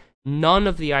have none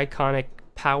of the iconic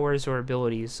powers or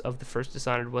abilities of the first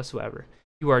Dishonored whatsoever.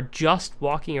 You are just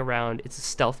walking around. It's a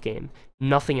stealth game.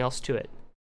 Nothing else to it.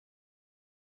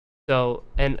 So,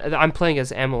 and I'm playing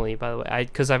as Emily, by the way,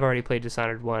 because I've already played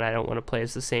Dishonored 1. I don't want to play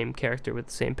as the same character with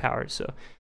the same powers, so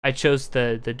I chose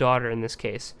the daughter in this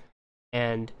case.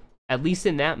 And at least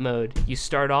in that mode, you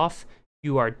start off,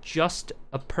 you are just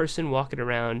a person walking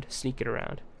around, sneaking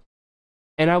around.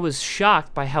 And I was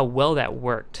shocked by how well that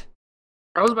worked.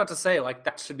 I was about to say, like,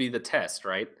 that should be the test,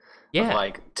 right? Yeah. Of,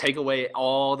 like, take away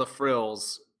all the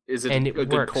frills. Is it and it a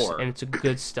good works, core? And it's a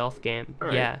good stealth game. All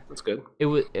right, yeah. That's good.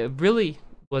 It really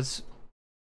was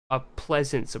a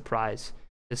pleasant surprise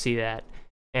to see that.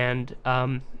 And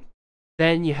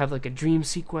then you have like a dream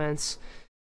sequence,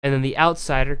 and then the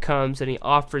outsider comes and he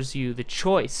offers you the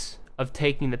choice of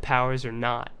taking the powers or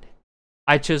not.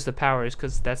 I chose the powers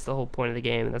because that's the whole point of the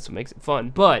game, and that's what makes it fun.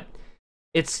 But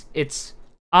it's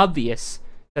obvious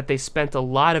that they spent a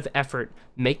lot of effort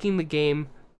making the game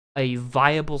a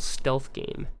viable stealth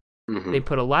game. They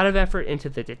put a lot of effort into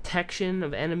the detection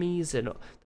of enemies and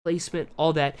placement,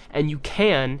 all that, and you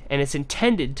can, and it's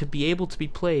intended to be able to be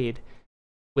played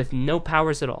with no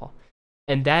powers at all.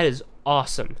 And that is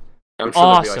awesome. I'm sure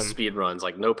there'll be like speed runs,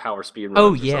 like no power speed runs.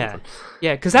 Oh yeah,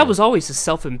 yeah, because that was always a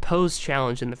self-imposed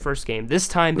challenge in the first game. This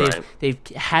time they've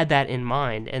had that in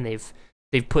mind, and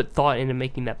they've put thought into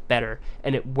making that better,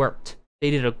 and it worked.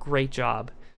 They did a great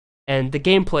job. And the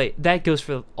gameplay, that goes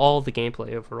for all the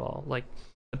gameplay overall. Like,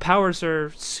 the powers are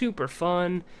super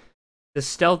fun. The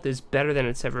stealth is better than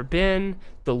it's ever been.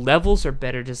 The levels are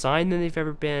better designed than they've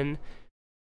ever been.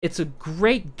 It's a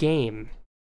great game,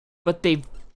 but they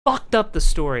fucked up the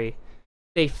story.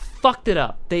 They fucked it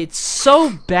up. It's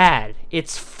so bad.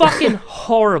 It's fucking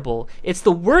horrible. It's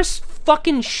the worst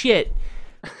fucking shit.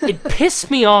 It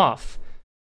pissed me off.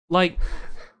 Like,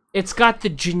 it's got the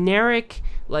generic,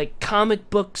 like, comic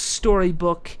book,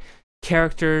 storybook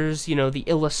characters, you know, the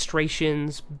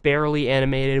illustrations, barely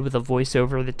animated with a voice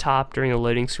over the top during the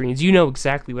loading screens. You know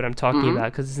exactly what I'm talking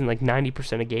about, because it's in like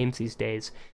 90% of games these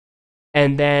days.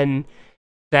 And then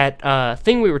that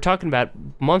thing we were talking about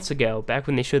months ago, back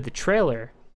when they showed the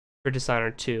trailer for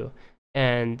Dishonored 2,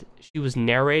 and she was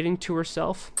narrating to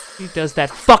herself. She does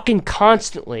that fucking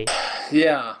constantly.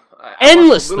 Yeah.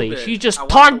 Endlessly. She just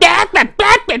talked.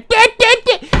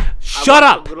 Shut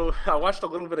up! I watched a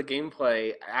little bit of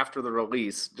gameplay after the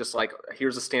release, just like,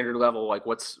 here's a standard level, like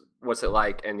what's it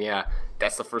like? And yeah,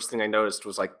 that's the first thing I noticed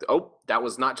was like, oh, that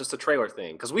was not just a trailer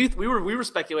thing, because we were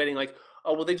speculating like,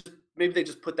 oh well, maybe they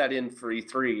just put that in for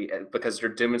E3 because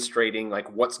you're demonstrating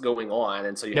like what's going on,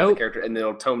 and so you have the character, and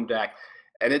they'll tone back.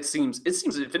 And it seems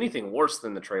if anything worse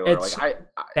than the trailer. It's like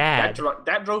bad.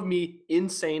 That drove me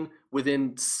insane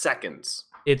within seconds.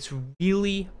 It's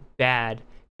really bad,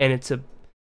 and it's a.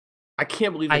 I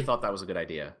can't believe they thought that was a good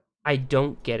idea. I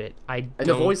don't get it. And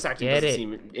the voice acting doesn't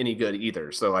seem any good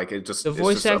either. So like it just the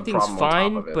voice acting's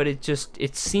fine, but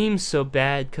it seems so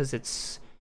bad because it's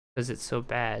so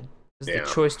bad. Because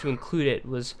the choice to include it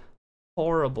was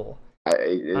horrible.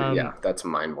 Yeah, that's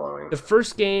mind blowing. The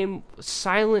first game,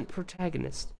 silent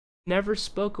protagonist, never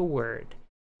spoke a word.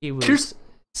 He was.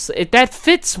 That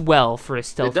fits well for a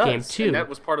stealth game too. And that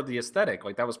was part of the aesthetic.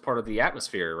 Like that was part of the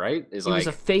atmosphere, right? He was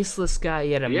a faceless guy.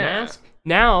 He had a mask.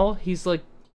 Now he's like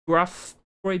gruff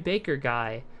Troy Baker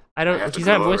guy. He's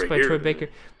not voiced by Troy Baker,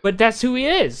 but that's who he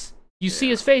is. You see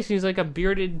his face, and he's like a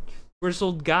bearded,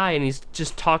 grizzled guy, and he's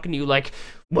just talking to you like,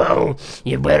 "Well,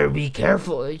 you better be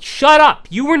careful." Shut up!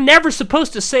 You were never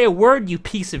supposed to say a word, you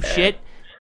piece of shit.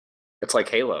 It's like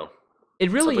Halo.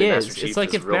 It really is. It's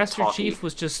like if Master Chief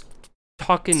was just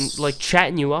talking, like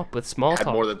chatting you up with small talk.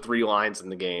 Had more than 3 lines in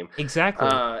the game. Exactly.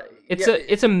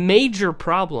 It's a major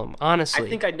problem, honestly. I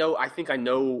think I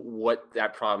know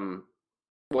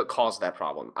what caused that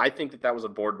problem. I think that was a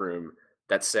boardroom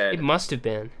that said. It must have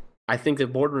been. I think the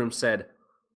boardroom said,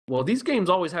 "Well, these games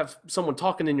always have someone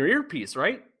talking in your earpiece,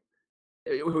 right?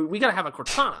 We gotta have a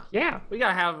Cortana. Yeah, we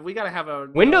gotta have a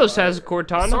Windows has a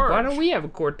Cortana. Why don't we have a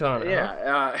Cortana?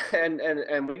 Yeah,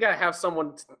 and we gotta have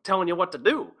someone telling you what to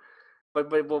do." But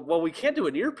we can't do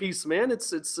an earpiece, man.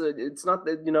 It's not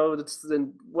that, it's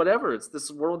whatever. It's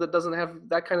this world that doesn't have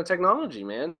that kind of technology,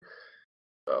 man.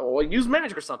 Well, use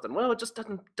magic or something. Well, it just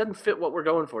doesn't fit what we're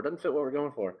going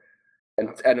for.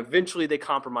 And eventually they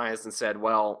compromised and said,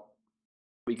 well,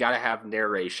 we got to have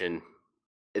narration.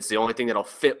 It's the only thing that'll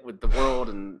fit with the world,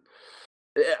 and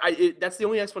that's the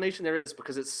only explanation there is,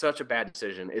 because it's such a bad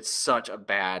decision. It's such a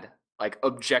bad, like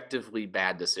objectively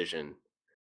bad decision.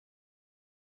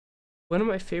 One of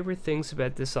my favorite things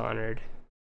about Dishonored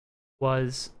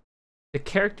was the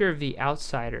character of the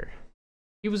Outsider.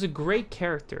 He was a great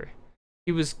character.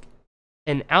 He was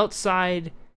an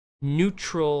outside,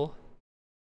 neutral,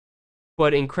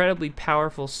 but incredibly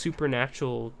powerful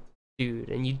supernatural dude.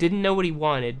 And you didn't know what he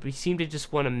wanted, but he seemed to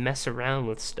just want to mess around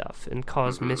with stuff and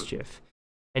cause mischief.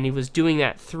 And he was doing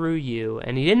that through you,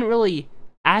 and he didn't really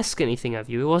ask anything of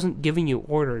you. He wasn't giving you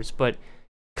orders, but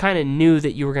kind of knew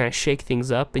that you were going to shake things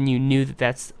up, and you knew that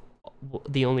that's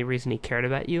the only reason he cared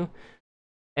about you.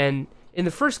 And in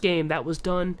the first game, that was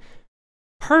done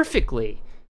perfectly.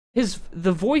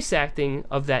 The voice acting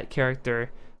of that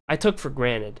character I took for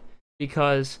granted,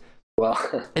 because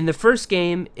in the first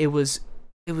game it was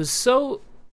so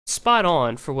spot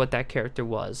on for what that character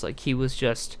was. Like, he was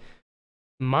just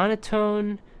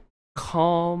monotone,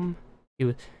 calm. He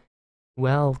was,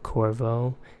 "Well,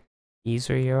 Corvo, these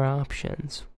are your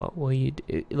options. What will you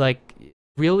do?" Like,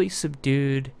 really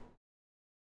subdued.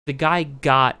 The guy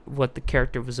got what the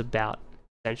character was about,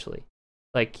 essentially.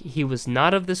 Like, he was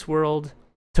not of this world,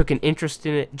 took an interest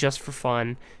in it just for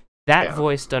fun. That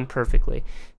voice done perfectly.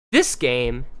 This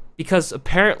game, because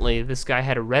apparently this guy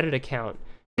had a Reddit account.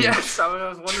 Yes, I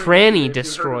was wondering. Tranny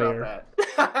Destroyer.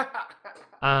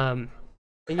 And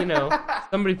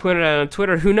somebody pointed out on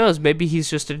Twitter, who knows, maybe he's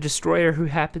just a destroyer who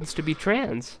happens to be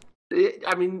trans.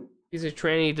 I mean, he's a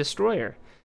tranny destroyer.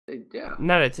 Yeah.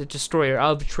 Not a destroyer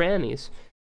of trannies,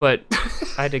 but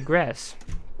I digress.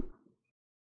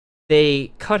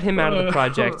 They cut him out of the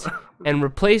project and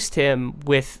replaced him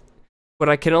with what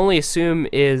I can only assume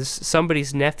is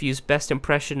somebody's nephew's best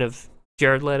impression of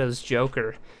Jared Leto's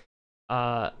Joker.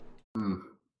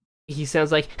 He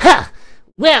sounds like, "Ha!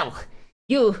 Well,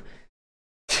 you've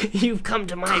come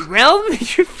to my realm."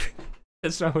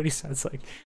 That's not what he sounds like,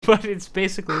 but it's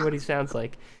basically what he sounds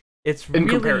like. It's in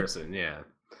comparison, yeah,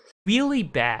 really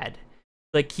bad.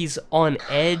 Like, he's on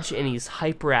edge and he's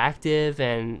hyperactive,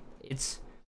 and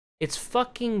it's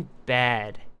fucking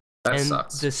bad. That and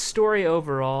sucks. The story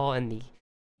overall and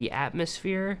the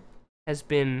atmosphere has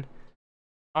been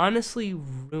honestly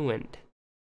ruined.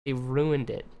 They ruined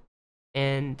it.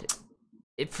 And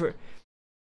the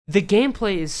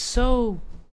gameplay is so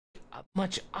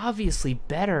much obviously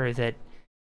better that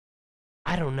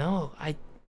I don't know. I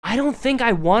don't think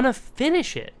I want to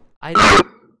finish it.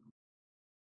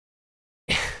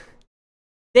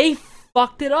 They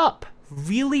fucked it up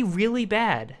really, really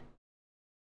bad.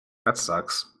 That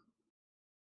sucks.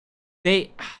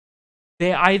 They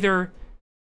either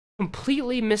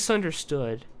completely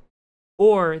misunderstood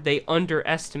or they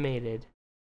underestimated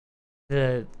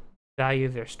the value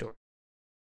of their story.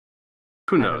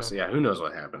 Who knows? Yeah, who knows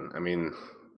what happened? I mean,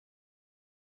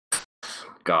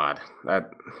 God,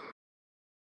 that.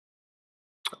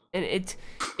 And it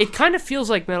kind of feels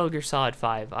like Metal Gear Solid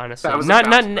 5, honestly.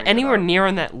 Not anywhere near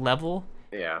on that level.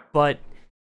 Yeah. But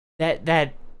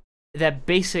that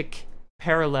basic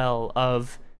parallel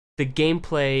of the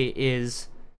gameplay is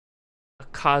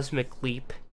cosmic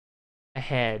leap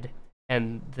ahead,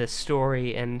 and the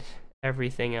story and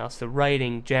everything else, the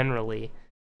writing generally,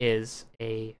 is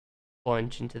a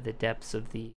plunge into the depths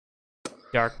of the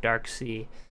dark sea.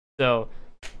 So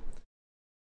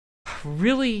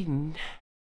really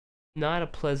not a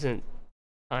pleasant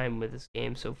time with this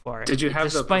game so far. Did you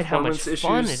have despite how much issues?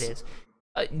 Fun it is?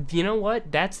 You know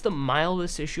what? That's the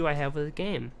mildest issue I have with the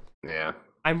game. Yeah.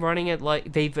 I'm running it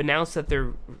like they've announced that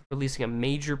they're releasing a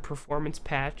major performance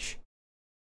patch.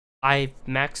 I've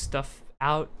maxed stuff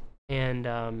out, and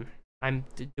I'm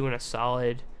doing a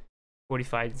solid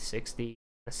 45 to 60,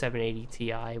 a 780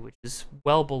 Ti, which is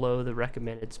well below the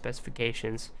recommended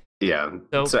specifications. Yeah,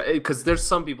 so because there's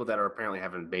some people that are apparently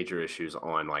having major issues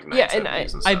on like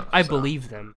 970s and stuff, I believe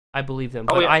them.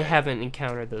 But I haven't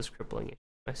encountered those crippling issues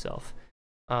myself.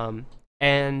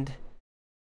 And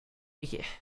yeah,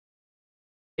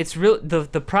 it's real.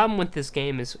 The problem with this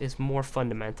game is more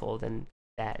fundamental than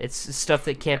that. It's stuff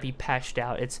that can't be patched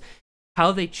out. It's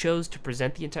how they chose to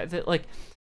present the entire like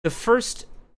before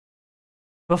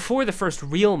the first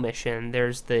real mission.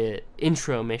 There's the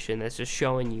intro mission that's just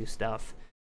showing you stuff.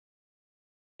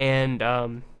 And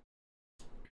I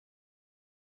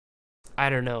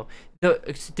don't know.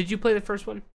 Did you play the first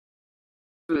one?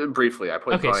 Briefly, I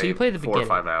played. Okay, so you played the 4 or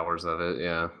 5 hours of it.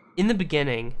 Yeah. In the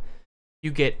beginning, you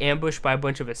get ambushed by a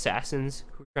bunch of assassins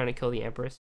who are trying to kill the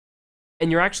Empress,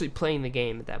 and you're actually playing the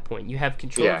game at that point. You have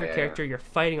control of your character. You're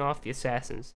fighting off the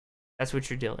assassins. That's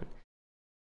what you're doing.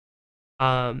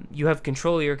 You have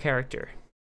control of your character.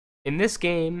 In this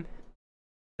game,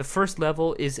 the first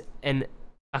level is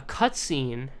a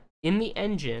cutscene in the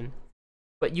engine,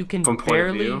 but you can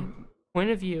point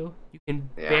of view, you can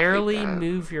barely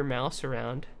move your mouse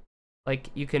around. Like,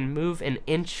 you can move an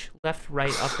inch left,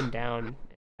 right, up, and down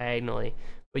diagonally,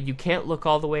 but you can't look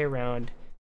all the way around.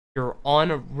 You're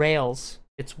on rails.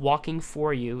 It's walking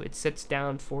for you. It sits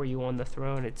down for you on the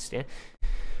throne. It's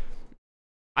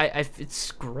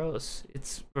gross.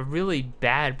 It's a really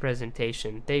bad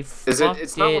presentation. It's not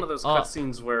one of those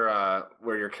cutscenes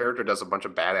where your character does a bunch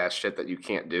of badass shit that you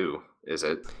can't do, is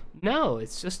it? No,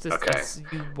 it's just you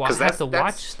have to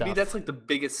watch stuff. To me, that's like the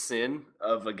biggest sin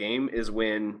of a game is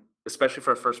when, especially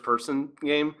for a first-person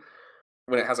game,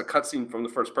 when it has a cutscene from the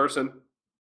first person,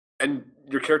 and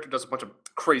your character does a bunch of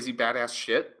crazy badass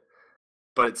shit,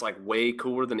 but it's like way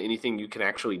cooler than anything you can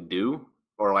actually do.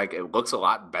 Or like it looks a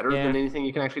lot better than anything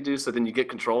you can actually do. So then you get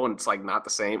control and it's like not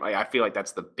the same. I feel like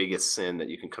that's the biggest sin that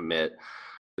you can commit.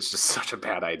 It's just such a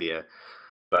bad idea.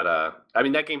 But I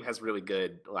mean, that game has really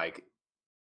good like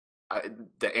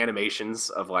the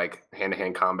animations of like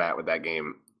hand-to-hand combat with that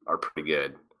game are pretty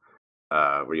good.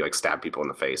 Where you like stab people in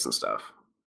the face and stuff.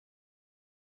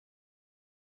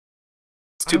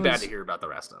 It's too bad to hear about the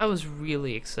rest of it. I was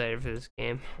really excited for this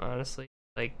game, honestly.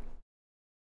 Like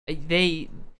they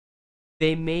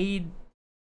made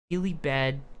really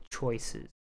bad choices.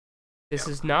 This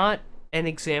is not an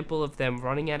example of them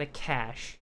running out of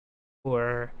cash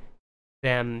or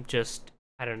them just,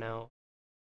 I don't know,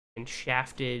 and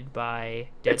shafted by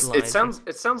deadlines.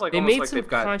 It sounds like they made some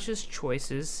conscious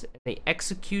choices. And they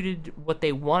executed what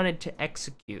they wanted to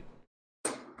execute,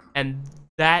 and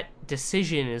that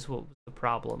decision is what was the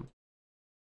problem.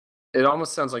 It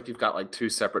almost sounds like you've got like two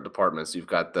separate departments. You've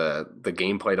got the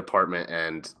gameplay department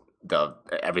and the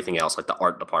everything else, like the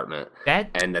art department.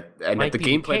 That the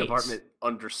gameplay department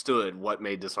understood what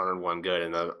made Dishonored 1 good,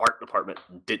 and the art department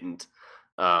didn't.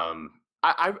 That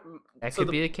could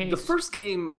be the case. The first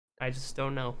game, I just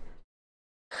don't know.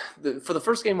 For the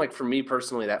first game, like for me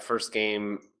personally, that first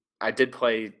game, I did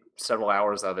play several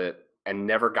hours of it and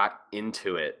never got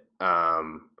into it.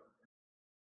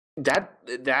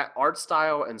 That art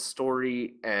style and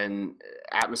story and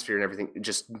atmosphere and everything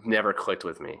just never clicked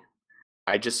with me.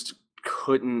 I just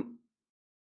couldn't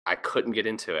get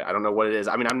into it. I don't know what it is.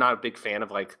 I mean, I'm not a big fan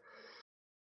of like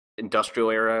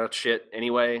industrial era shit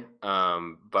anyway.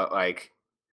 But like,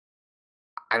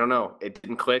 I don't know. It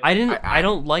didn't click. I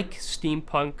don't like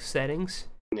steampunk settings.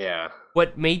 Yeah.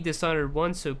 What made Dishonored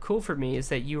 1 so cool for me is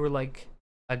that you were like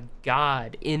a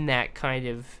god in that kind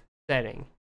of setting.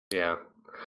 Yeah.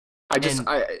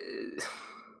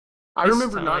 I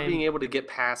remember not being able to get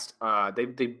past.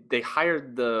 They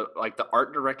hired the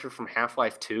art director from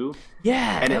Half-Life 2.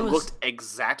 Yeah, and it looked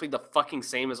exactly the fucking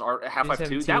same as Half-Life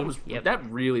 2. That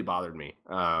really bothered me.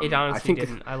 It honestly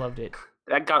didn't. I loved it.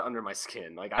 That got under my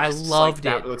skin. Like I loved it.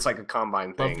 That looks like a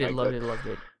Combine thing. Loved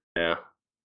it. Yeah.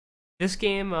 This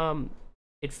game,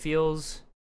 it feels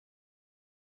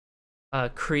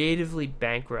creatively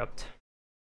bankrupt.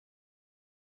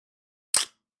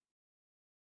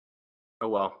 Oh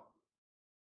well.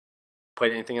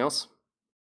 Played anything else?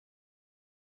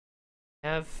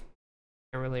 have.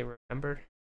 I can't really remember.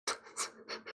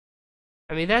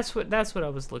 I mean, that's what I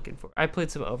was looking for. I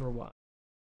played some Overwatch,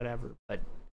 whatever, but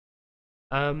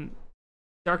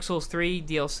Dark Souls 3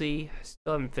 DLC,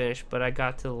 still haven't finished, but I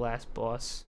got to the last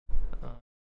boss.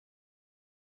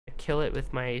 I kill it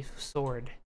with my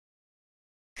sword.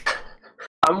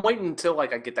 I'm waiting until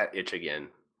like I get that itch again.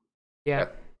 Yeah.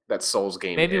 That Souls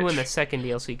game Maybe itch. when the second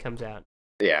DLC comes out.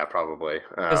 Yeah, probably.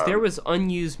 Because there was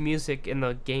unused music in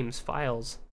the game's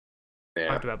files. Yeah.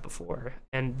 Talked about before,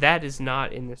 and that is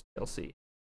not in this DLC.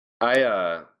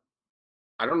 I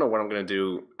don't know what I'm gonna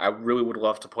do. I really would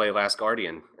love to play Last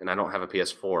Guardian, and I don't have a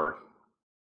PS4.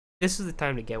 This is the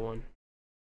time to get one.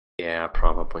 Yeah,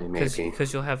 probably, maybe.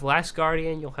 Because you'll have Last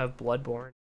Guardian, you'll have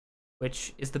Bloodborne,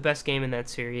 which is the best game in that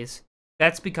series.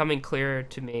 That's becoming clearer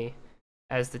to me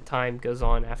as the time goes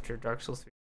on after Dark Souls 3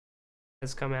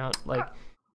 has come out. Like,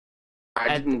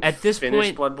 I didn't at this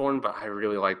finish point, Bloodborne, but I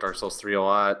really like Dark Souls 3 a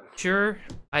lot. Sure,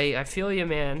 I feel you,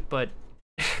 man, but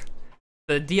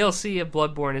the DLC of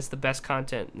Bloodborne is the best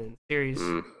content in the series.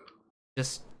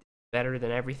 Just better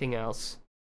than everything else.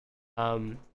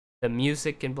 The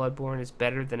music in Bloodborne is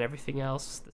better than everything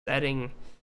else. The setting.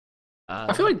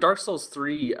 I feel like Dark Souls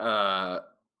 3,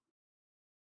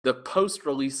 the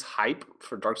post-release hype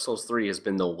for Dark Souls 3 has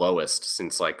been the lowest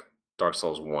since like Dark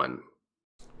Souls 1.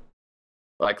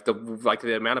 Like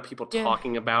the amount of people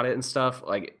talking about it and stuff,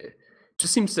 like it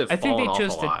just seems to have fallen off a lot. I think they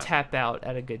chose to tap out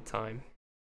at a good time.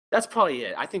 That's probably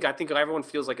it. I think everyone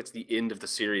feels like it's the end of the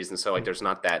series, and so like there's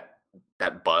not that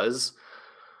buzz.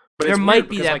 But there might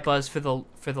be that buzz for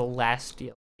the last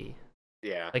DLC.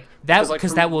 Yeah, like that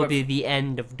because that will be the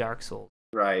end of Dark Souls.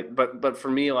 Right, but for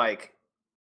me, like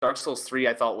Dark Souls 3,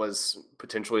 I thought was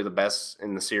potentially the best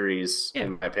in the series,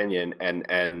 in my opinion,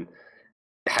 and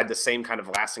had the same kind of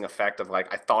lasting effect of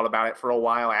like I thought about it for a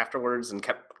while afterwards and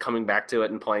kept coming back to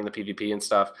it and playing the PvP and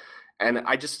stuff. And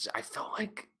I felt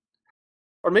like,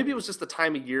 or maybe it was just the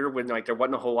time of year when like there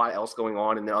wasn't a whole lot else going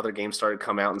on and the other games started to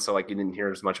come out, and so like you didn't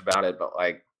hear as much about it. But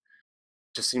like,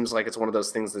 just seems like it's one of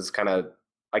those things that's kind of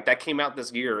like that came out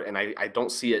this year, and I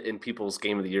don't see it in people's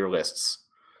Game of the Year lists.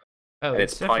 Oh, and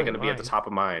it's probably going to be at the top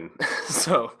of mine.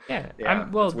 So yeah,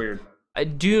 it's weird.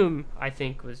 Doom, I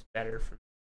think, was better for.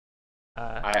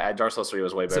 Dark Souls 3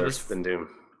 was way better than Doom.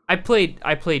 I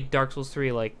played Dark Souls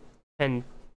 3 like 10,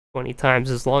 20 times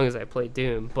as long as I played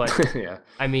Doom, but yeah.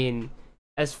 I mean,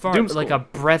 as far as like a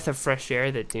breath of fresh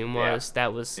air that Doom was,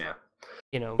 that was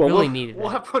really needed. We'll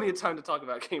have plenty of time to talk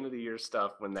about Game of the Year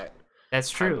stuff when that's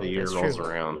true. The year rolls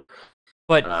around.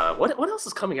 But what else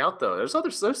is coming out though?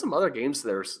 There's some other games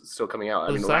that are still coming out.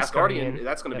 I mean, The Last Guardian,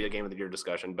 that's going to be a Game of the Year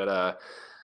discussion, but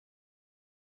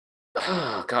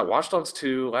oh god, Watch Dogs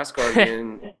 2, Last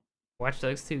Guardian, Watch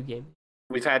Dogs 2 game.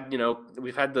 We've had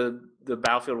the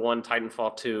Battlefield 1,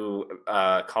 Titanfall 2,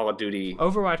 Call of Duty.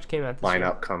 Overwatch came out this lineup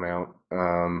year. Come out.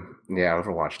 Yeah,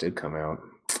 Overwatch did come out.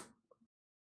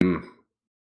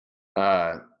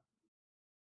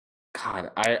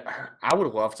 God, I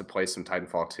would love to play some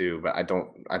Titanfall 2, but I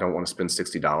don't want to spend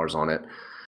 $60 on it.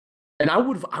 And I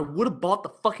would have bought the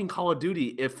fucking Call of Duty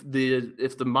if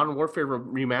the Modern Warfare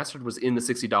Remastered was in the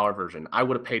 $60 version. I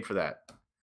would have paid for that.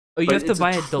 Oh, you have to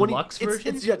buy a deluxe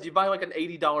version? You buy like an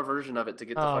 $80 version of it to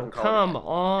get the fucking Call of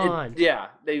Duty. Come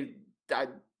on.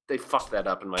 They fucked that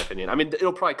up in my opinion. I mean,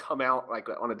 it'll probably come out like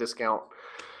on a discount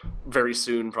very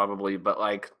soon probably, but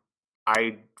like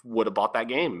I would have bought that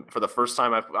game for the first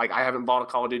time. I haven't bought a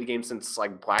Call of Duty game since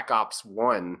like Black Ops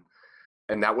 1,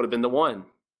 and that would have been the one.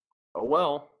 Oh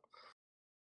well.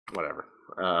 Whatever.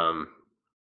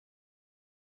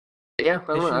 Yeah,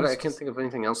 I can't think of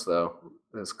anything else though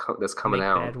that's coming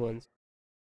out. Bad ones.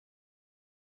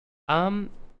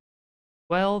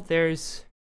 Well, there's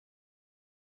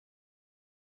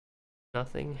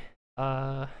nothing.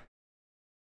 I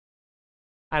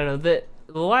don't know. The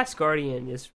Last Guardian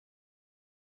is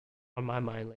on my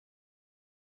mind. Like,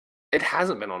 it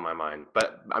hasn't been on my mind,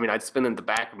 but I mean, it's been in the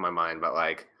back of my mind. But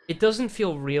like, it doesn't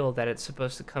feel real that it's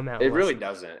supposed to come out. It really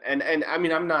doesn't. And I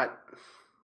mean, I'm not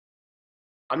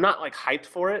like hyped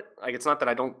for it. Like, it's not that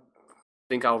I don't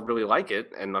think I'll really like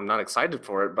it, and I'm not excited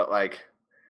for it. But like,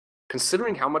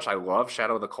 considering how much I love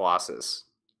Shadow of the Colossus,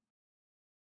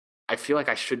 I feel like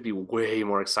I should be way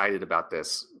more excited about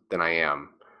this than I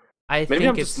am. Maybe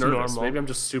I'm just nervous. Normal. Maybe I'm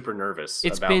just super nervous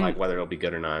about like whether it'll be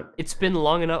good or not. It's been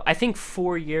long enough. I think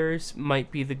 4 years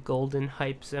might be the golden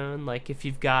hype zone. Like if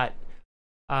you've got,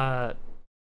 that's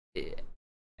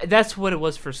what it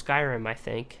was for Skyrim, I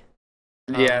think.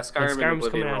 Yeah, Skyrim and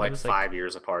Oblivion were like 5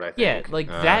 years apart. I think. Yeah, like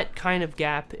that kind of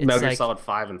gap. It's Metal Gear Solid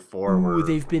 5 and 4 were.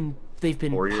 They've been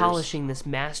polishing this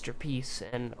masterpiece,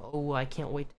 and I can't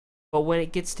wait. But when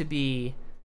it gets to be,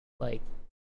 like,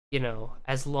 you know,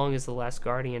 as long as The Last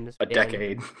Guardian is a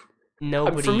decade,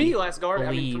 nobody. For me, Last Guardian.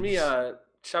 I mean, for me,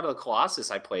 Shadow of the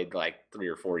Colossus, I played like 3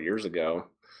 or 4 years ago,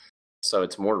 so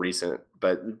it's more recent.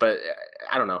 But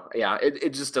I don't know. Yeah,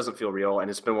 it just doesn't feel real, and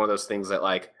it's been one of those things that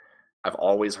like I've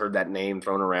always heard that name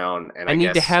thrown around, and I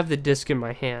need to have the disc in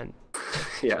my hand.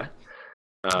 Yeah.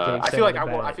 I feel like it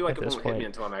won't hit me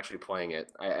until I'm actually playing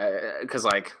it. Because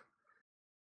like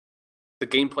the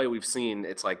gameplay we've seen,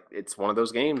 it's like it's one of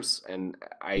those games, and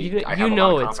I have a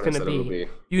lot of confidence that it will be.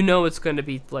 You know it's gonna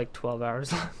be like 12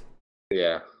 hours long.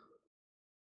 Yeah.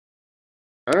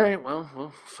 All right. Well,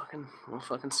 we'll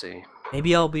fucking see.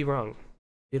 Maybe I'll be wrong.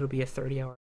 It'll be a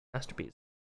 30-hour masterpiece.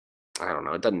 I don't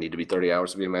know. It doesn't need to be 30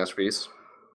 hours to be a masterpiece.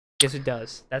 Yes, it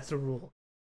does. That's the rule.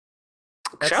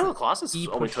 Shadow of the Colossus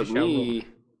only took me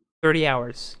 30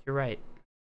 hours. You're right.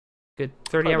 Good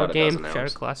 30-hour game. Shadow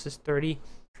of the Colossus 30.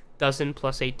 Dozen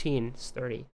plus 18 is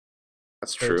 30.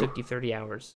 That's true. It took you 30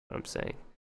 hours. What I'm saying.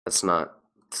 That's not.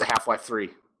 It's Half-Life 3.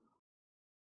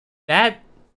 That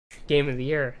game of the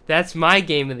year. That's my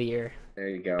game of the year. There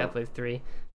you go. Half-Life 3.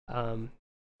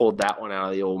 Pulled that one out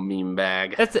of the old meme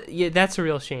bag. That's a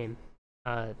real shame.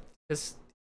 Because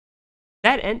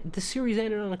the series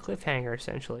ended on a cliffhanger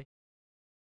essentially.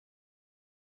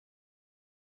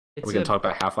 Are we gonna talk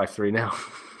about Half-Life 3 now?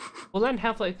 Well, not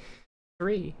Half-Life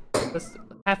 3. That's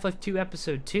Half-Life 2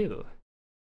 Episode 2.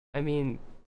 I mean,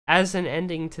 as an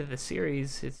ending to the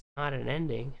series, it's not an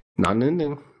ending. Not an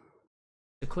ending.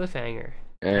 It's a cliffhanger.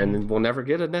 And we'll never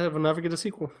get a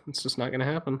sequel. It's just not gonna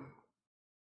happen.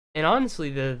 And honestly,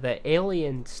 the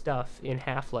alien stuff in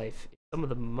Half-Life is some of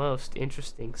the most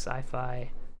interesting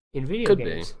sci-fi in video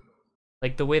games.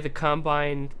 Like the way the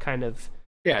Combine kind of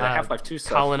the Half-Life 2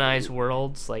 stuff, colonize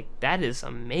worlds, like that is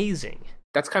amazing.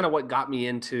 That's kind of what got me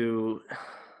into.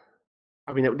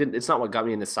 I mean, it's not what got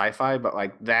me into sci-fi, but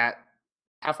like that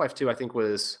Half-Life 2, I think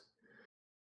was.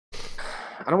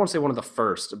 I don't want to say one of the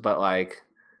first, but like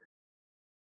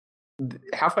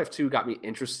Half-Life 2 got me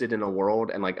interested in a world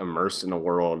and like immersed in a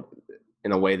world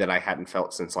in a way that I hadn't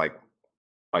felt since like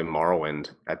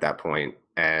Morrowind at that point,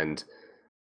 and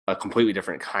a completely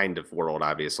different kind of world,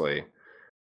 obviously.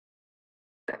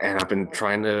 And I've been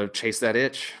trying to chase that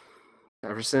itch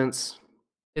ever since.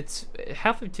 It's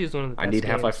Half-Life 2 is one of the best. I need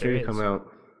Half-Life 3 to come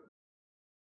out.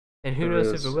 And who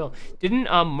knows if it will. Didn't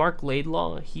Mark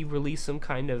Laidlaw, he release some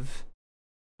kind of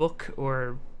book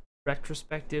or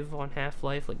retrospective on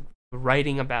Half-Life, like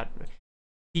writing about,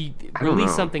 he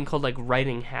released something called like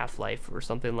Writing Half-Life or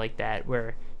something like that,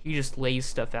 where he just lays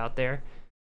stuff out there.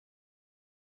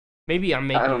 Maybe I'm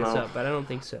making this up, but I don't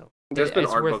think so. There's been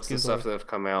art books and stuff that have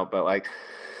come out, but like,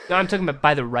 no, I'm talking about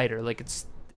by the writer, like it's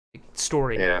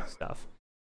story stuff.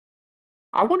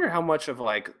 I wonder how much of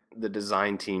like the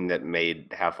design team that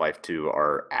made Half-Life 2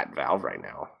 are at Valve right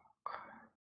now.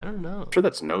 I don't know. I'm sure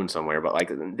that's known somewhere, but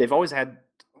like they've always had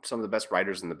some of the best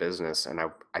writers in the business, and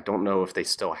I don't know if they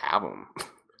still have them.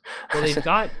 Well,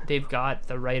 they've got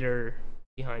the writer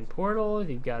behind Portal.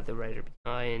 They've got the writer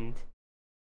behind.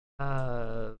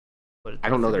 I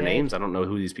don't know their names. I don't know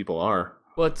who these people are.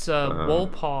 Well, it's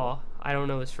Wolpaw. I don't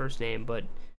know his first name, but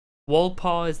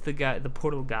Wolpaw is the guy, the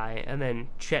Portal guy, and then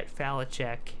Chet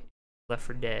Falachek, Left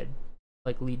 4 Dead,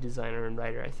 like lead designer and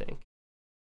writer, I think.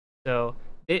 So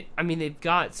they've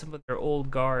got some of their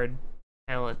old guard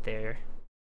talent there.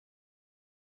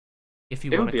 If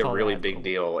you want to call it, it would be a really big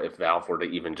deal if Valve were to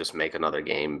even just make another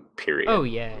game. Period. Oh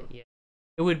yeah.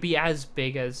 It would be as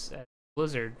big as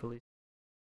Blizzard released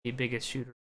the biggest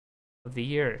shooter of the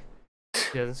year,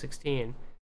 2016.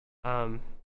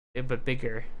 But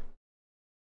bigger.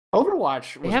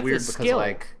 Overwatch was weird because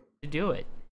like to do it.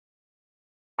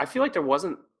 I feel like there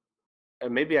wasn't.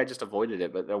 Maybe I just avoided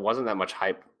it, but there wasn't that much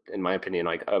hype, in my opinion,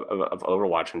 like of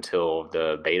Overwatch until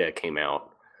the beta came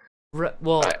out.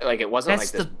 Well, like it wasn't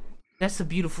like this. That's the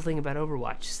beautiful thing about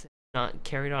Overwatch. It's not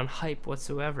carried on hype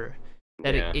whatsoever.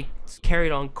 That it's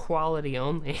carried on quality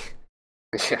only.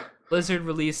 Yeah. Blizzard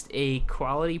released a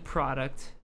quality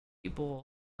product. People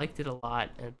liked it a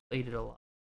lot and played it a lot.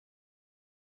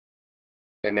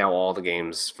 And now all the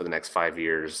games for the next 5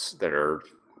 years that are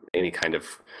any kind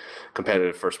of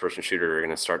competitive first-person shooter are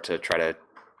going to start to try to.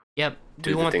 Yep.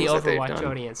 We want the Overwatch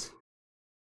audience.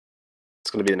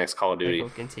 It's going to be the next Call of Duty. Will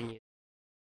continue.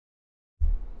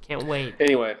 Can't wait.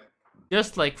 Anyway,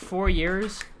 just like 4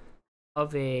 years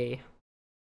of a.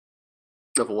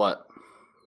 Of what?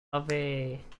 Of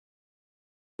a.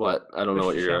 What? I don't know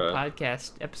what you're.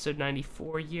 Podcast episode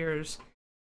 94 years.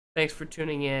 Thanks for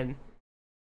tuning in.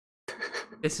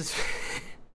 This is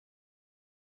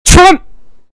Trump.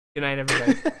 Good night,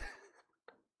 everybody.